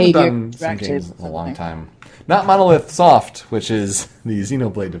they haven't Behavior done some Interactive games or in a long something. time. Not Monolith Soft, which is the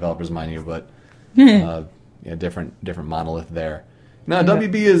Xenoblade developers, mind you, but different Monolith there. No,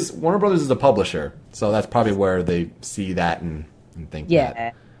 WB is Warner Brothers is a publisher, so that's probably where they see that and think that.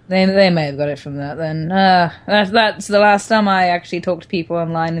 Yeah, they may have got it from that. Then that's the last time I actually talk to people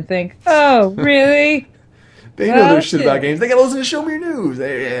online and think, oh, really? They know their shit about games. They gotta listen to Show Me Your News.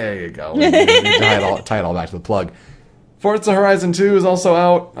 There you go. Tie it all back to the plug. Forza Horizon 2 is also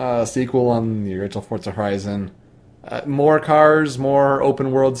out. A sequel on the original Forza Horizon. More cars, more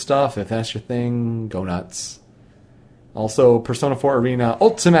open world stuff. If that's your thing, go nuts. Also, Persona 4 Arena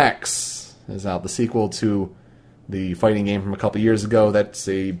Ultimax is out. The sequel to the fighting game from a couple years ago. That's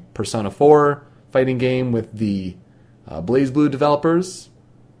a Persona 4 fighting game with the BlazBlue developers.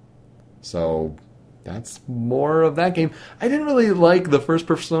 So that's more of that game. I didn't really like the first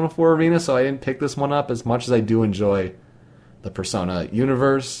Persona 4 Arena, so I didn't pick this one up as much as I do enjoy the Persona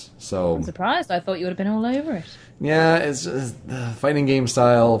universe. So I'm surprised. I thought you would have been all over it. yeah, it's just the fighting game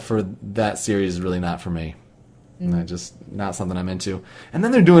style for that series is really not for me. Just not something I'm into. And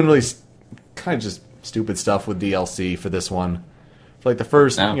then they're doing really kind of just stupid stuff with DLC for this one. For like the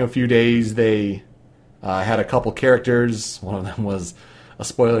first few days, they had a couple characters. One of them was a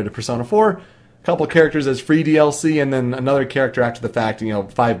spoiler to Persona 4. A couple characters as free DLC, and then another character after the fact.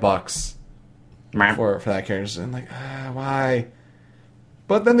 $5 for that character. And like, why?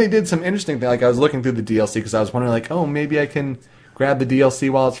 But then they did some interesting thing. Like I was looking through the DLC because I was wondering, like, oh, maybe I can grab the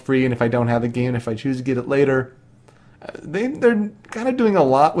DLC while it's free, and if I don't have the game, if I choose to get it later. They're kind of doing a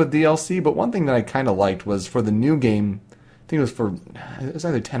lot with DLC, but one thing that I kind of liked was for the new game, I think it was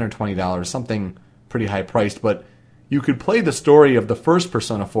either $10 or $20, something pretty high priced, but you could play the story of the first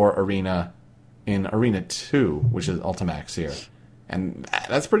Persona 4 Arena in Arena 2, which is Ultimax here. And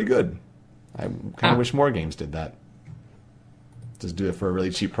that's pretty good. I kind of wish more games did that. Just do it for a really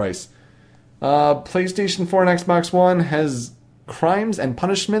cheap price. PlayStation 4 and Xbox One has Crimes and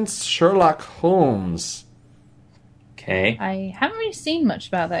Punishments Sherlock Holmes. Okay. I haven't really seen much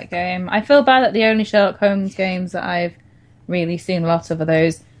about that game. I feel bad that the only Sherlock Holmes games that I've really seen lots of are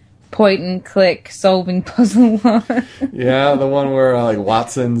those point-and-click solving puzzle ones. Yeah, the one where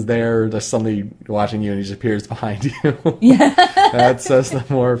Watson's there, just suddenly watching you, and he just appears behind you. Yeah. That's the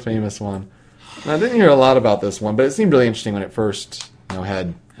more famous one. I didn't hear a lot about this one, but it seemed really interesting when it first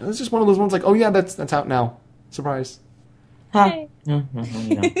had. It was just one of those ones like, oh yeah, that's out now. Surprise. Hey.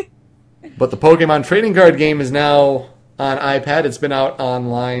 But the Pokemon trading card game is now on iPad. It's been out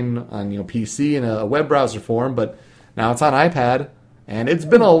online on PC in a web browser form, but now it's on iPad. And it's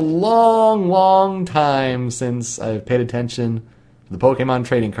been a long, long time since I've paid attention to the Pokemon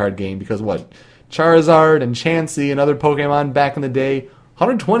trading card game because Charizard and Chansey and other Pokemon back in the day,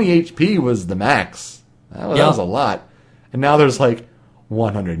 120 HP was the max. That was a lot. And now there's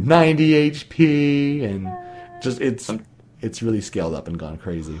 190 HP, and just it's really scaled up and gone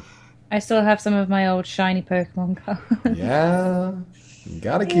crazy. I still have some of my old shiny Pokemon cards. Yeah, you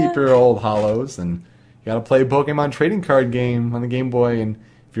gotta keep your old hollows, and you gotta play a Pokemon trading card game on the Game Boy, and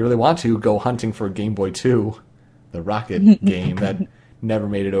if you really want to, go hunting for Game Boy 2, the Rocket game that never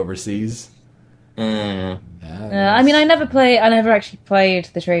made it overseas. I mean, I never actually played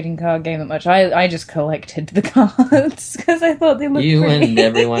the trading card game that much. I just collected the cards because I thought they looked You pretty. and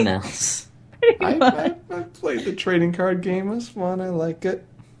everyone else. I played the trading card game. It was fun. I like it.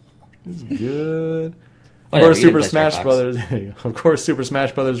 It's good. Whatever, Of course, you Super didn't play Smash Star Brothers. Of course, Super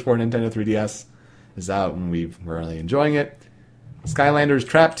Smash Brothers for Nintendo 3DS is out, and we're really enjoying it. Skylanders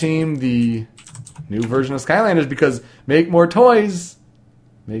Trap Team, the new version of Skylanders, because make more toys,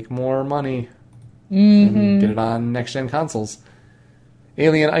 make more money, and get it on next-gen consoles.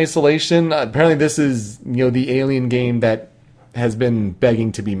 Alien Isolation. Apparently, this is the Alien game that has been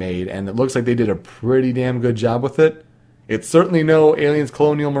begging to be made, and it looks like they did a pretty damn good job with it. It's certainly no Aliens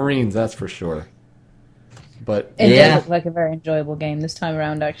Colonial Marines, that's for sure. But It Yeah. does look like a very enjoyable game this time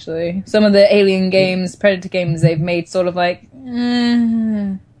around, actually. Some of the Alien games, Predator games they've made sort of like...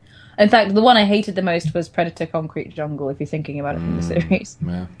 In fact, the one I hated the most was Predator Concrete Jungle, if you're thinking about it from the series.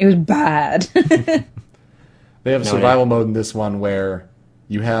 yeah. It was bad. They have a No, survival mode in this one where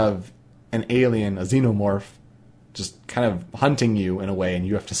you have an alien, a xenomorph, just kind of hunting you in a way, and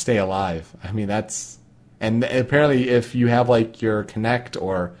you have to stay alive. I mean, that's... And apparently if you have like your Kinect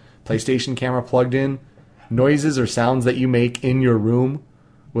or PlayStation camera plugged in, noises or sounds that you make in your room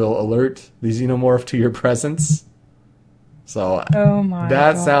will alert the xenomorph to your presence. So Oh my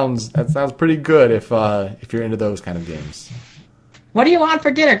that God. sounds pretty good if you're into those kind of games. What do you want for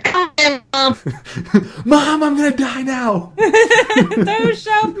dinner? Come in, Mom. Mom, I'm gonna die now. Don't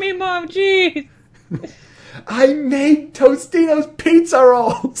shout me, Mom, jeez! I made Tostino's pizza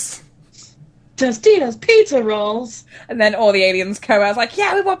rolls. Tostino's pizza rolls. And then all the aliens come out like,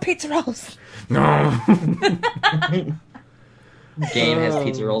 yeah, we want pizza rolls! No. Game has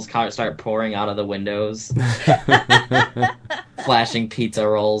pizza rolls start pouring out of the windows. Flashing pizza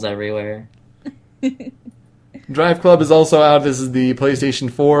rolls everywhere. Drive Club is also out. This is the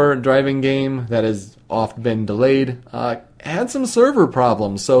PlayStation 4 driving game that has oft been delayed. Had some server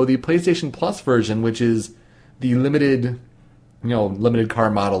problems, so the PlayStation Plus version, which is the limited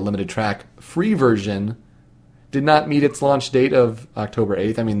car model, limited track, free version, did not meet its launch date of October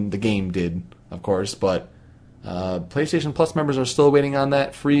 8th. I mean, the game did, of course, but PlayStation Plus members are still waiting on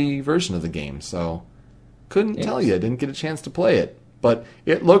that free version of the game, so couldn't tell you. Didn't get a chance to play it. But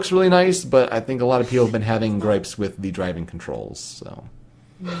it looks really nice, but I think a lot of people have been having gripes with the driving controls. So,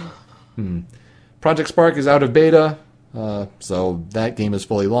 Project Spark is out of beta, so that game is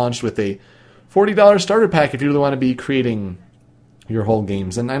fully launched with a $40 starter pack if you really want to be creating your whole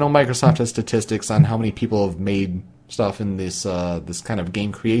games. And I know Microsoft has statistics on how many people have made stuff in this this kind of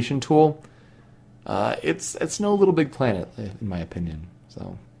game creation tool. It's no Little Big Planet, in my opinion.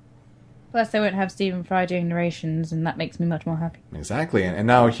 So. Plus, they won't have Stephen Fry doing narrations, and that makes me much more happy. Exactly, and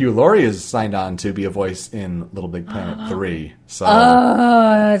now Hugh Laurie is signed on to be a voice in Little Big Planet 3. So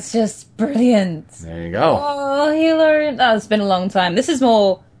Oh, it's just brilliant. there you go. Oh, Hillary. Oh, it's been a long time. This is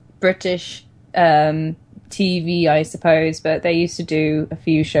more British TV, I suppose, but they used to do a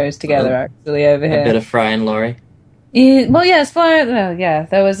few shows together, actually, over here. A bit of Fry and Laurie. Well, yeah, it's fine. Well, yeah,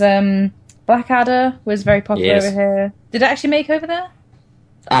 there was Blackadder was very popular Yes. over here. Did it actually make over there?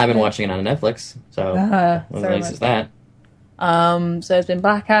 I've been watching it on Netflix, so So what nice is that? So there's been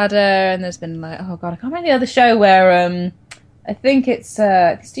Blackadder, and there's been like, oh god, I can't remember the other show where I think it's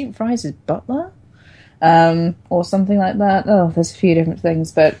Stephen Fry's butler, or something like that. Oh, there's a few different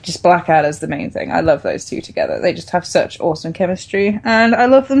things, but just Blackadder's the main thing. I love those two together. They just have such awesome chemistry, and I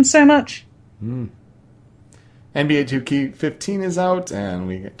love them so much. NBA 2K15 is out, and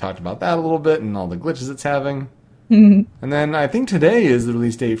we talked about that a little bit and all the glitches it's having. Mm-hmm. And then I think today is the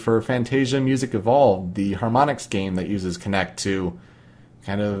release date for Fantasia Music Evolved, the harmonics game that uses Kinect to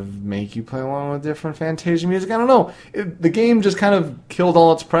kind of make you play along with different Fantasia music. I don't know. The game just kind of killed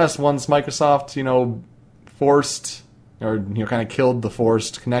all its press once Microsoft, forced or kind of killed the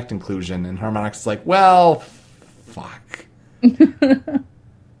forced Kinect inclusion, and harmonics is like, well, fuck. Oh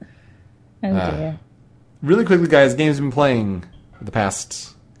dear. Really quickly, guys, games you've been playing the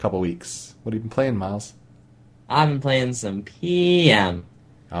past couple weeks. What have you been playing, Miles? I've been playing some PM.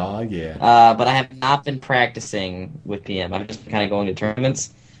 Oh, yeah. But I have not been practicing with PM. I've just been kind of going to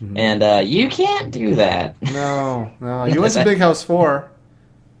tournaments. And you can't do that. No. You went to Big House 4.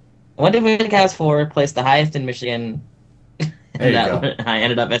 I went to Big House 4, placed the highest in Michigan. There you go. I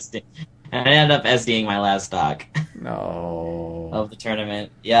ended up SDing my last stock. No. of the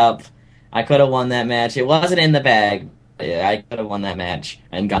tournament. Yep. I could have won that match. It wasn't in the bag. I could have won that match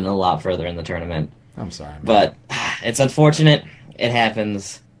and gotten a lot further in the tournament. I'm sorry, man. But it's unfortunate. It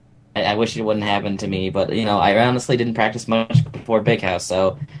happens. I wish it wouldn't happen to me, but, I honestly didn't practice much before Big House,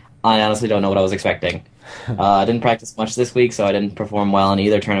 so I honestly don't know what I was expecting. I didn't practice much this week, so I didn't perform well in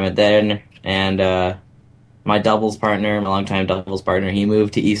either tournament then, and my longtime doubles partner, he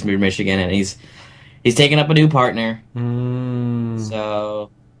moved to Eastern Michigan, and he's taken up a new partner. So,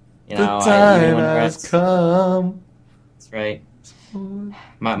 the time has come. That's right.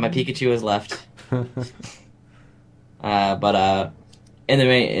 My Pikachu has left. But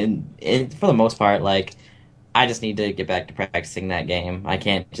for the most part, I just need to get back to practicing that game. I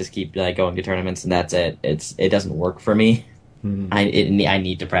can't just keep going to tournaments and that's it. It doesn't work for me. I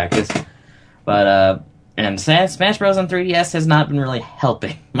need to practice. But and Smash Bros on 3DS has not been really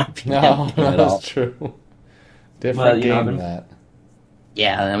helping my game at all. That's true. Different game than that.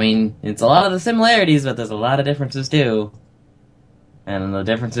 Yeah, I mean, it's a lot of the similarities, but there's a lot of differences too. And the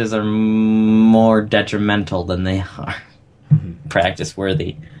differences are more detrimental than they are practice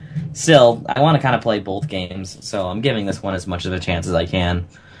worthy. Still, I want to kind of play both games, so I'm giving this one as much of a chance as I can.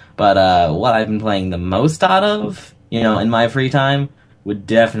 But what I've been playing the most out of, in my free time, would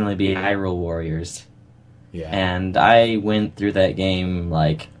definitely be Hyrule Warriors. Yeah. And I went through that game,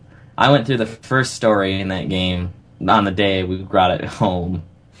 I went through the first story in that game on the day we brought it home.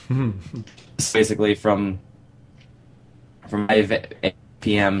 It's basically from 5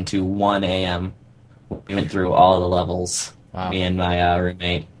 p.m. to 1 a.m. We went through all the levels, me and my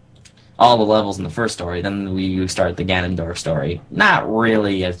roommate. All the levels in the first story, then we start the Ganondorf story. Not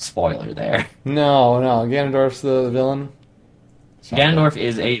really a spoiler there. No, Ganondorf's the villain? Ganondorf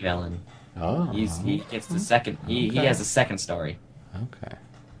is a villain. Oh. He gets the second... He has a second story. Okay.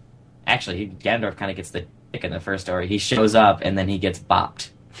 Actually, Ganondorf kind of gets the dick in the first story. He shows up, and then he gets bopped.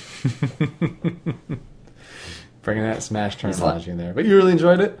 Bringing that Smash terminology in there. But you really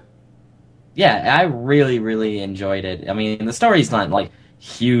enjoyed it? Yeah, I really, really enjoyed it. I mean, the story's not,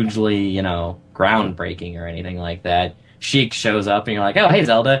 hugely, groundbreaking or anything like that. Sheik shows up, and you're like, oh, hey,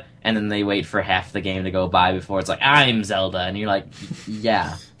 Zelda. And then they wait for half the game to go by before it's like, I'm Zelda. And you're like,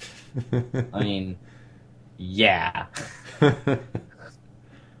 yeah. I mean, yeah.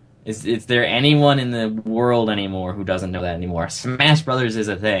 Is there anyone in the world anymore who doesn't know that anymore? Smash Brothers is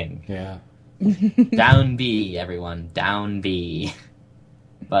a thing. Yeah. Down B, everyone. Down B.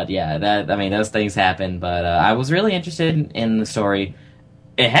 But yeah, those things happen. But I was really interested in the story.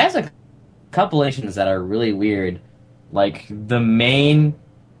 It has a couple actions that are really weird. The main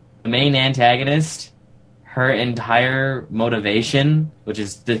antagonist, her entire motivation, which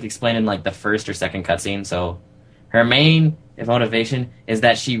is explained in the first or second cutscene. So, her main motivation is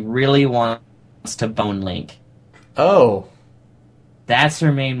that she really wants to bone Link. Oh, that's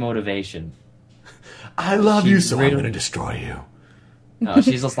her main motivation. I love you, so I'm going to destroy you. No,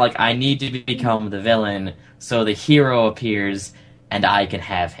 she's just I need to become the villain, so the hero appears, and I can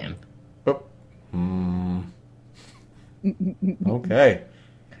have him. Oh. Okay.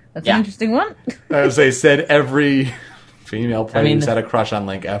 That's an interesting one. As they said, every female player who's had a crush on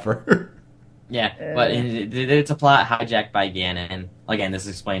Link ever. Yeah, but it's a plot hijacked by Ganon. Again, this is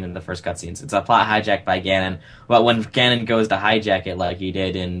explained in the first cutscenes. It's a plot hijacked by Ganon. But when Ganon goes to hijack it like he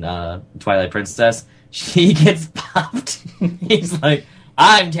did in Twilight Princess, she gets popped. He's like,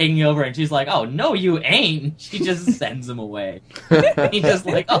 I'm taking over, and she's like, oh, no, you ain't. She just sends him away. He's just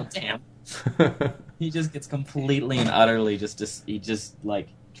like, oh, damn. He just gets completely and utterly he just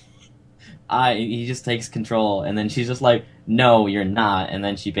takes control, and then she's just like, no, you're not, and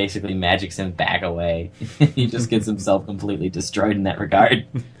then she basically magics him back away. He just gets himself completely destroyed in that regard.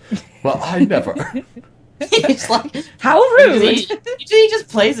 Well, I never. He's like, how rude! He just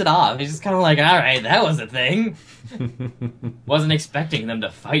plays it off. He's just kind of like, alright, that was a thing. Wasn't expecting them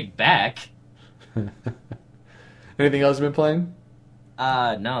to fight back. Anything else you've been playing?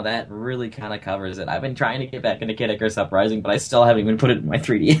 No, that really kind of covers it. I've been trying to get back into Kid Icarus Uprising, but I still haven't even put it in my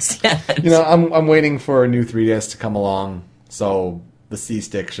 3DS yet. I'm waiting for a new 3DS to come along, so the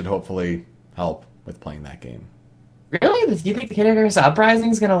C-Stick should hopefully help with playing that game. Really? Do you think the Kid Icarus Uprising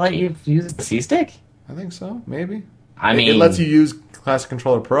is going to let you use the C-Stick? I think so, maybe. It lets you use Classic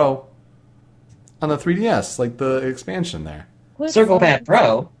Controller Pro on the 3DS, like the expansion there. Circle Pad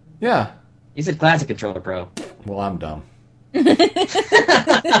Pro? Yeah. You said Classic Controller Pro. Well, I'm dumb.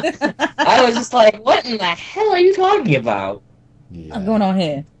 I was just like, what in the hell are you talking about? Yeah. What's going on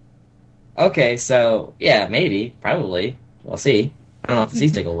here? Okay, so, yeah, maybe. Probably. We'll see. I don't know if the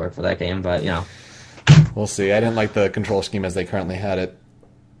C-Stick will work for that game, but, We'll see. I didn't like the control scheme as they currently had it.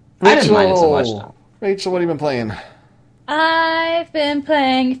 I didn't mind it so much, though. Rachel, what have you been playing? I've been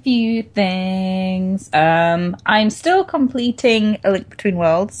playing a few things. I'm still completing A Link Between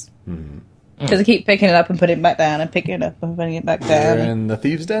Worlds. Because I keep picking it up and putting it back down, and picking it up and putting it back down. You're in the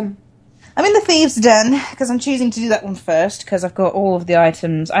Thieves' Den? I'm in the Thieves' Den, because I'm choosing to do that one first, because I've got all of the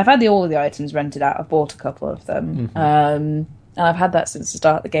items. I've had all of the items rented out. I've bought a couple of them. And I've had that since the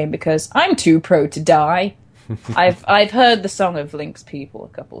start of the game, because I'm too pro to die. I've heard the Song of Link's people a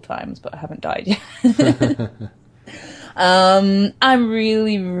couple of times, but I haven't died yet. I'm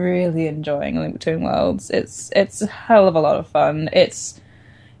really, really enjoying A Link Between Worlds. It's a hell of a lot of fun. It's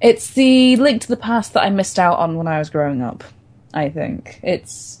the Link to the Past that I missed out on when I was growing up, I think.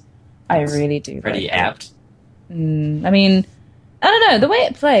 I really do. Pretty like apt. I mean, I don't know, the way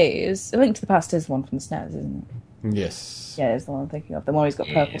it plays, A Link to the Past is one from the SNES, isn't it? Yes. Yeah, it's the one I'm thinking of. The one who's got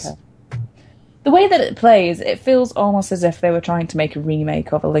purple hair. The way that it plays, it feels almost as if they were trying to make a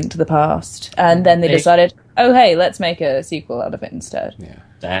remake of A Link to the Past, and then they decided, oh hey, let's make a sequel out of it instead. Yeah.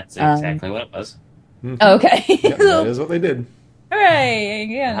 That's exactly what it was. Okay. Yep, that is what they did. Hooray!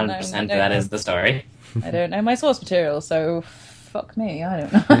 Yeah, 100% that is the story. I don't know my source material, so fuck me, I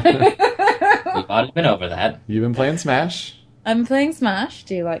don't know. We've already been over that. You've been playing Smash? I'm playing Smash.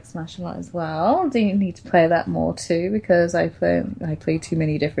 Do you like Smash a lot as well? Do you need to play that more too? Because I play too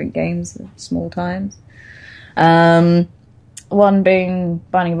many different games at small times. One being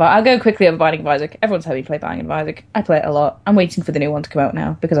Binding of Isaac. I'll go quickly over Binding of Isaac. Everyone's had me play Binding of Isaac. I play it a lot. I'm waiting for the new one to come out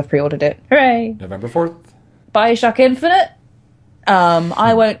now because I've pre-ordered it. Hooray! November 4th. Bioshock Infinite.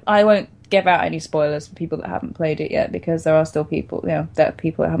 I won't give out any spoilers for people that haven't played it yet, because there are still people, that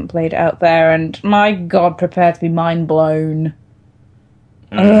haven't played it out there, and my god, prepare to be mind blown.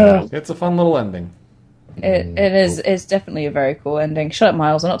 It's a fun little ending. It's definitely a very cool ending. Shut up,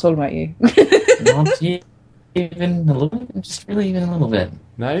 Miles, I'm not talking about you. Not even a little bit, just really even a little bit.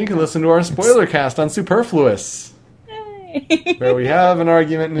 Now you can listen to our spoiler cast on Superfluous, where we have an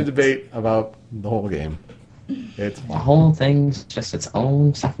argument and a debate about the whole game. It's The whole thing's just its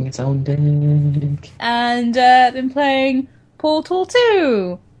own, sucking its own dick. And been playing Portal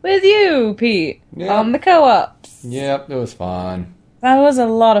 2 with you, Pete, Yeah. on the co-ops. Yep, it was fun. That was a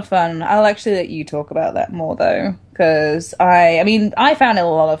lot of fun. I'll actually let you talk about that more, though, because I found it a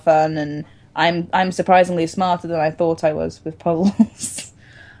lot of fun, and I'm surprisingly smarter than I thought I was with puzzles.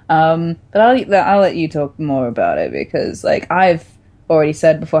 But I'll let you talk more about it, because I've already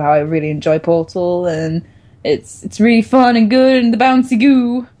said before how I really enjoy Portal, and it's really fun and good, and the bouncy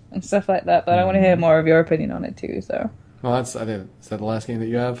goo and stuff like that. But I want to hear more of your opinion on it too. So, Well, is that the last game that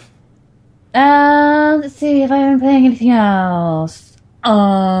you have? let's see if I've been playing anything else.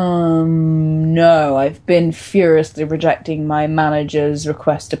 No, I've been furiously rejecting my manager's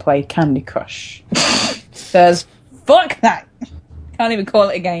request to play Candy Crush. Says, fuck that! Can't even call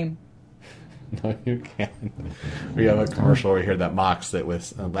it a game. No, you can't. We have a commercial over here that mocks it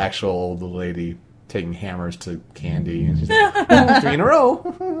with an actual old lady taking hammers to candy, and she's like, oh, 3 in a row.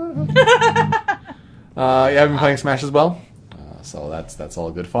 I've been playing Smash as well. So that's all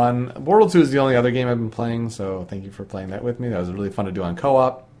good fun. Portal 2 is the only other game I've been playing, so thank you for playing that with me. That was really fun to do on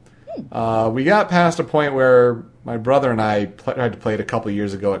co-op. We got past a point where my brother and I tried to play it a couple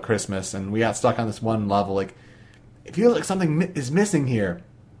years ago at Christmas, and we got stuck on this one level. It feels like something is missing here.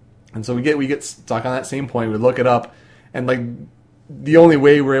 And so we get stuck on that same point. We look it up, and the only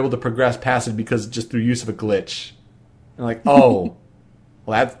way we're able to progress past it because just through use of a glitch. And oh,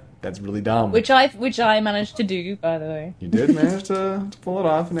 well that's really dumb. Which I managed to do, by the way. You did manage to pull it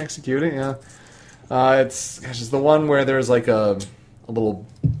off and execute it, yeah. It's the one where there's a little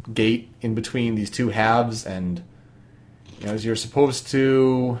gate in between these two halves, and you're supposed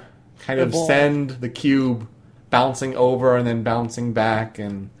to kind of send the cube bouncing over and then bouncing back,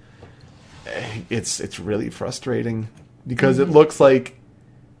 and it's really frustrating because it looks like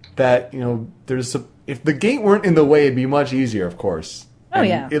that if the gate weren't in the way, it'd be much easier, of course. Oh,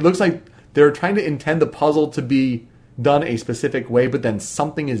 yeah. It looks like they're trying to intend the puzzle to be done a specific way, but then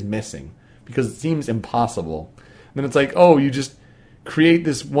something is missing because it seems impossible. And then it's you just create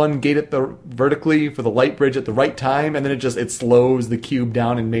this one gate vertically for the light bridge at the right time, and then it slows the cube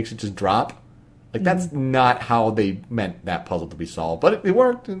down and makes it just drop. That's not how they meant that puzzle to be solved, but it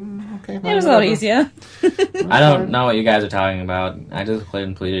worked. And, okay, It was a lot easier. I don't know what you guys are talking about. I just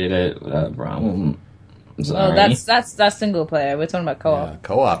completed it without a problem. Well, that's single player. We're talking about co-op. Yeah,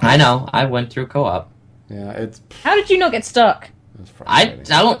 co-op. I know. I went through co-op. Yeah, How did you not get stuck? it's I frustrating.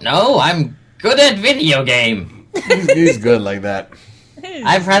 don't know. I'm good at video game. He's good like that.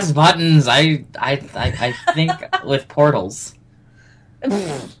 I press buttons. I think with portals. Do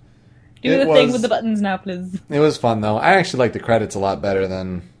It the thing was- with the buttons now, please. It was fun though. I actually like the credits a lot better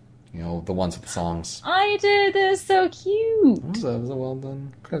than You know, the ones with the songs. I did. They're so cute. It was a well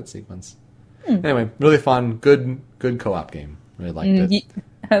done credit sequence. Anyway, really fun, good co-op game. Really liked it.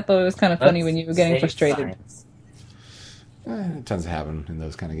 I thought it was kind of funny when you were getting Save frustrated. science. It tends to happen in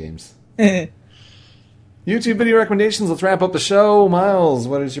those kind of games. YouTube video recommendations. Let's wrap up the show. Miles,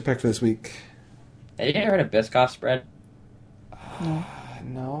 what is your pick for this week? Have you ever heard of Biscoff spread?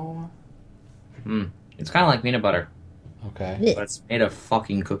 No. It's kind of like peanut butter, Okay. but it's made of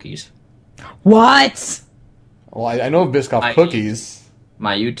fucking cookies. What? Well, I know of Biscoff cookies.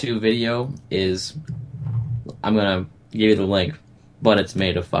 My YouTube video is... I'm gonna give you the link, but it's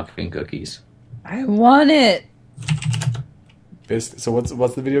made of fucking cookies. I want it. So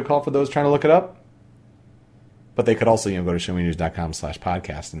what's the video called for those trying to look it up? But they could also, go to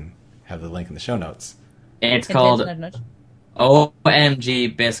showmenews.com/podcast and have the link in the show notes. It's called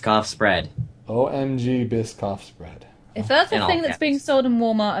OMG Biscoff Spread. OMG Biscoff Spread. If that's In a all thing that's caps. being sold in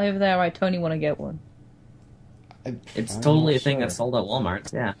Walmart over there, I totally want to get one. It's I'm totally a not thing sure. that's sold at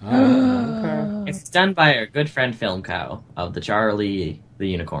Walmart, yeah. Okay. It's done by our good friend Film Cow of the Charlie the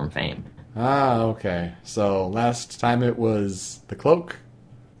Unicorn fame. Okay. So last time it was the cloak,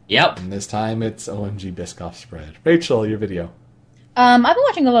 Yep. and this time it's OMG Biscoff Spread. Rachel, your video. I've been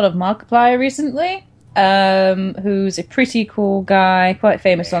watching a lot of Markiplier recently, who's a pretty cool guy, quite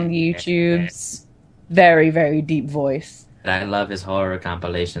famous on the YouTubes. Very, very deep voice. And I love his horror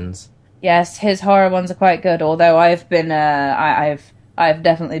compilations. Yes, his horror ones are quite good. Although I've been, I've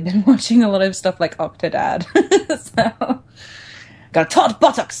definitely been watching a lot of stuff like Octodad. So got a Todd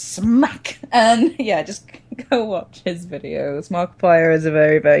Buttocks smack, and yeah, just go watch his videos. Markiplier is a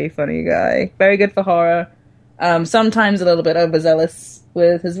very, very funny guy. Very good for horror. Sometimes a little bit overzealous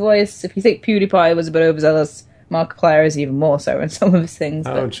with his voice. If you think PewDiePie was a bit overzealous, Markiplier is even more so in some of his things.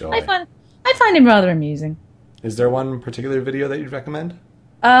 Oh, but joy. I find him rather amusing. Is there one particular video that you'd recommend?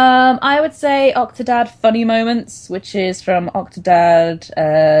 I would say Octodad Funny Moments, which is from Octodad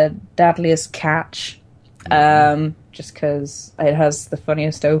Dadliest Catch. Just because it has the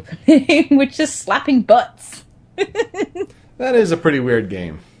funniest opening, which is slapping butts. That is a pretty weird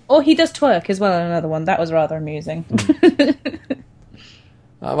game. Or he does twerk as well in another one. That was rather amusing.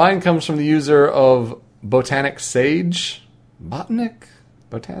 Mine comes from the user of Botanic Sage. Botanic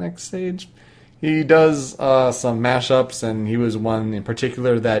Sage? He does some mashups, and he was one in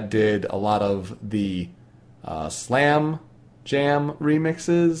particular that did a lot of the Slam Jam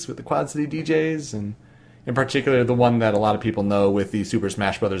remixes with the Quad City DJs, and in particular the one that a lot of people know with the Super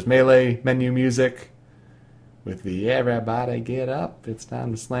Smash Bros. Melee menu music, with the everybody get up, it's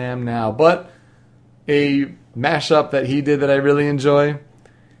time to slam now. But a mashup that he did that I really enjoy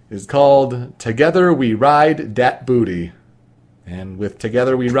is called Together We Ride Dat Booty. And with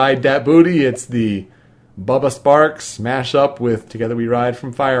Together We Ride Dat Booty, it's the Bubba Sparks mashup with Together We Ride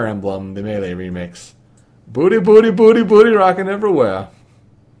from Fire Emblem, the Melee remix. Booty, booty, booty, booty, rocking everywhere.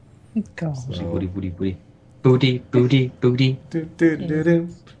 God. Booty, booty, booty. Booty, booty, booty.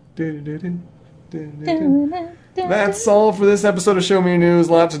 That's all for this episode of Show Me Your News.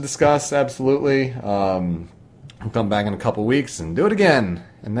 A lot to discuss, absolutely. We'll come back in a couple weeks and do it again.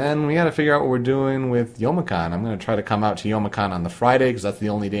 And then we got to figure out what we're doing with Youmacon. I'm going to try to come out to Youmacon on the Friday because that's the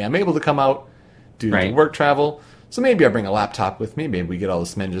only day I'm able to come out due to Right. work travel. So maybe I bring a laptop with me. Maybe we get all the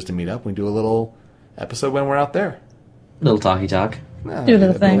Sminjas to meet up. We do a little episode when we're out there. Little talky talk. Do a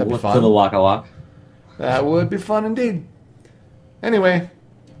little thing. That'd be fun. Little waka walk. That would be fun indeed. Anyway,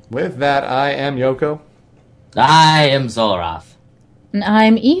 with that, I am Yoko. I am Zolroth. And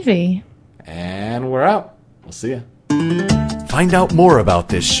I'm Evie. And we're out. We'll see ya. Find out more about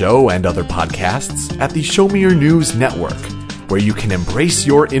this show and other podcasts at the Show Me Your News Network, where you can embrace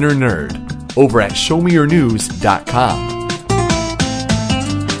your inner nerd over at showmeyournews.com.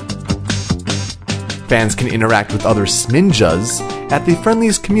 Fans can interact with other Sminjas at the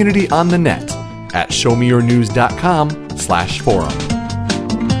friendliest community on the net at showmeyournews.com/forum.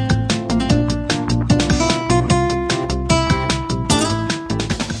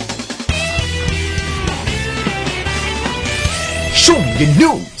 Show me your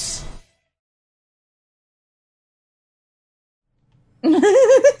news!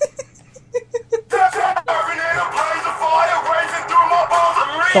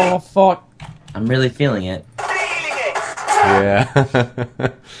 Oh, fuck. I'm really feeling it. Yeah.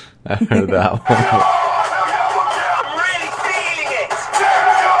 I heard that one. I'm really feeling it.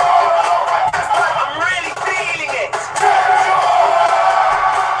 I'm really feeling it.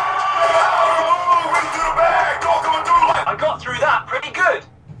 I got through that pretty good.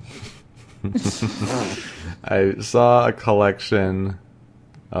 I saw a collection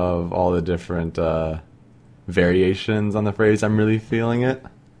of all the different variations on the phrase "I'm really feeling it."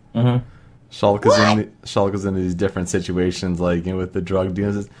 Mm-hmm. Shulk is in these different situations, like with the drug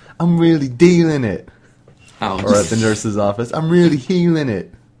dealers. Says, I'm really dealing it. Oh, Or at the nurse's office, I'm really healing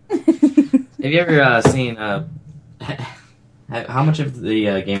it. have you ever seen? How much of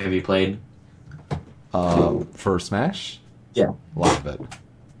the game have you played? For Smash, Yeah. a lot of it.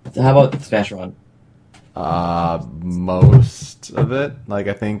 How about Smash Run? Most of it, like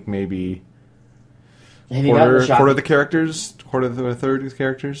I think maybe Have you gotten the shot quarter of the characters, quarter of the third of the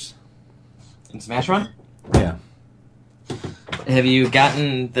characters. in Smash Run? Yeah. Have you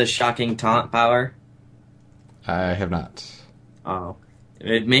gotten the shocking taunt power? I have not. Oh.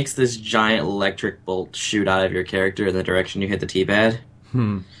 It makes this giant electric bolt shoot out of your character in the direction you hit the T-pad.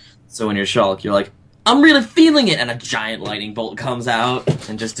 So when you're Shulk, you're like, I'm really feeling it! And a giant lightning bolt comes out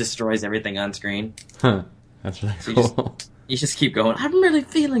and just destroys everything on screen. Huh. That's really So you cool. You just keep going, I'm really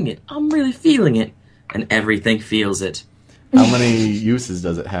feeling it! I'm really feeling it! And everything feels it. How many uses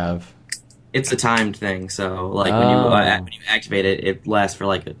does it have? It's a timed thing, so like when you activate it, it lasts for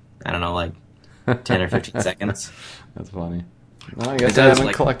like, 10 or 15 seconds. That's funny. Well, I guess It I does, haven't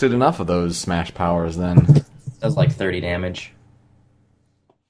like- collected enough of those Smash powers then. Does like 30 damage.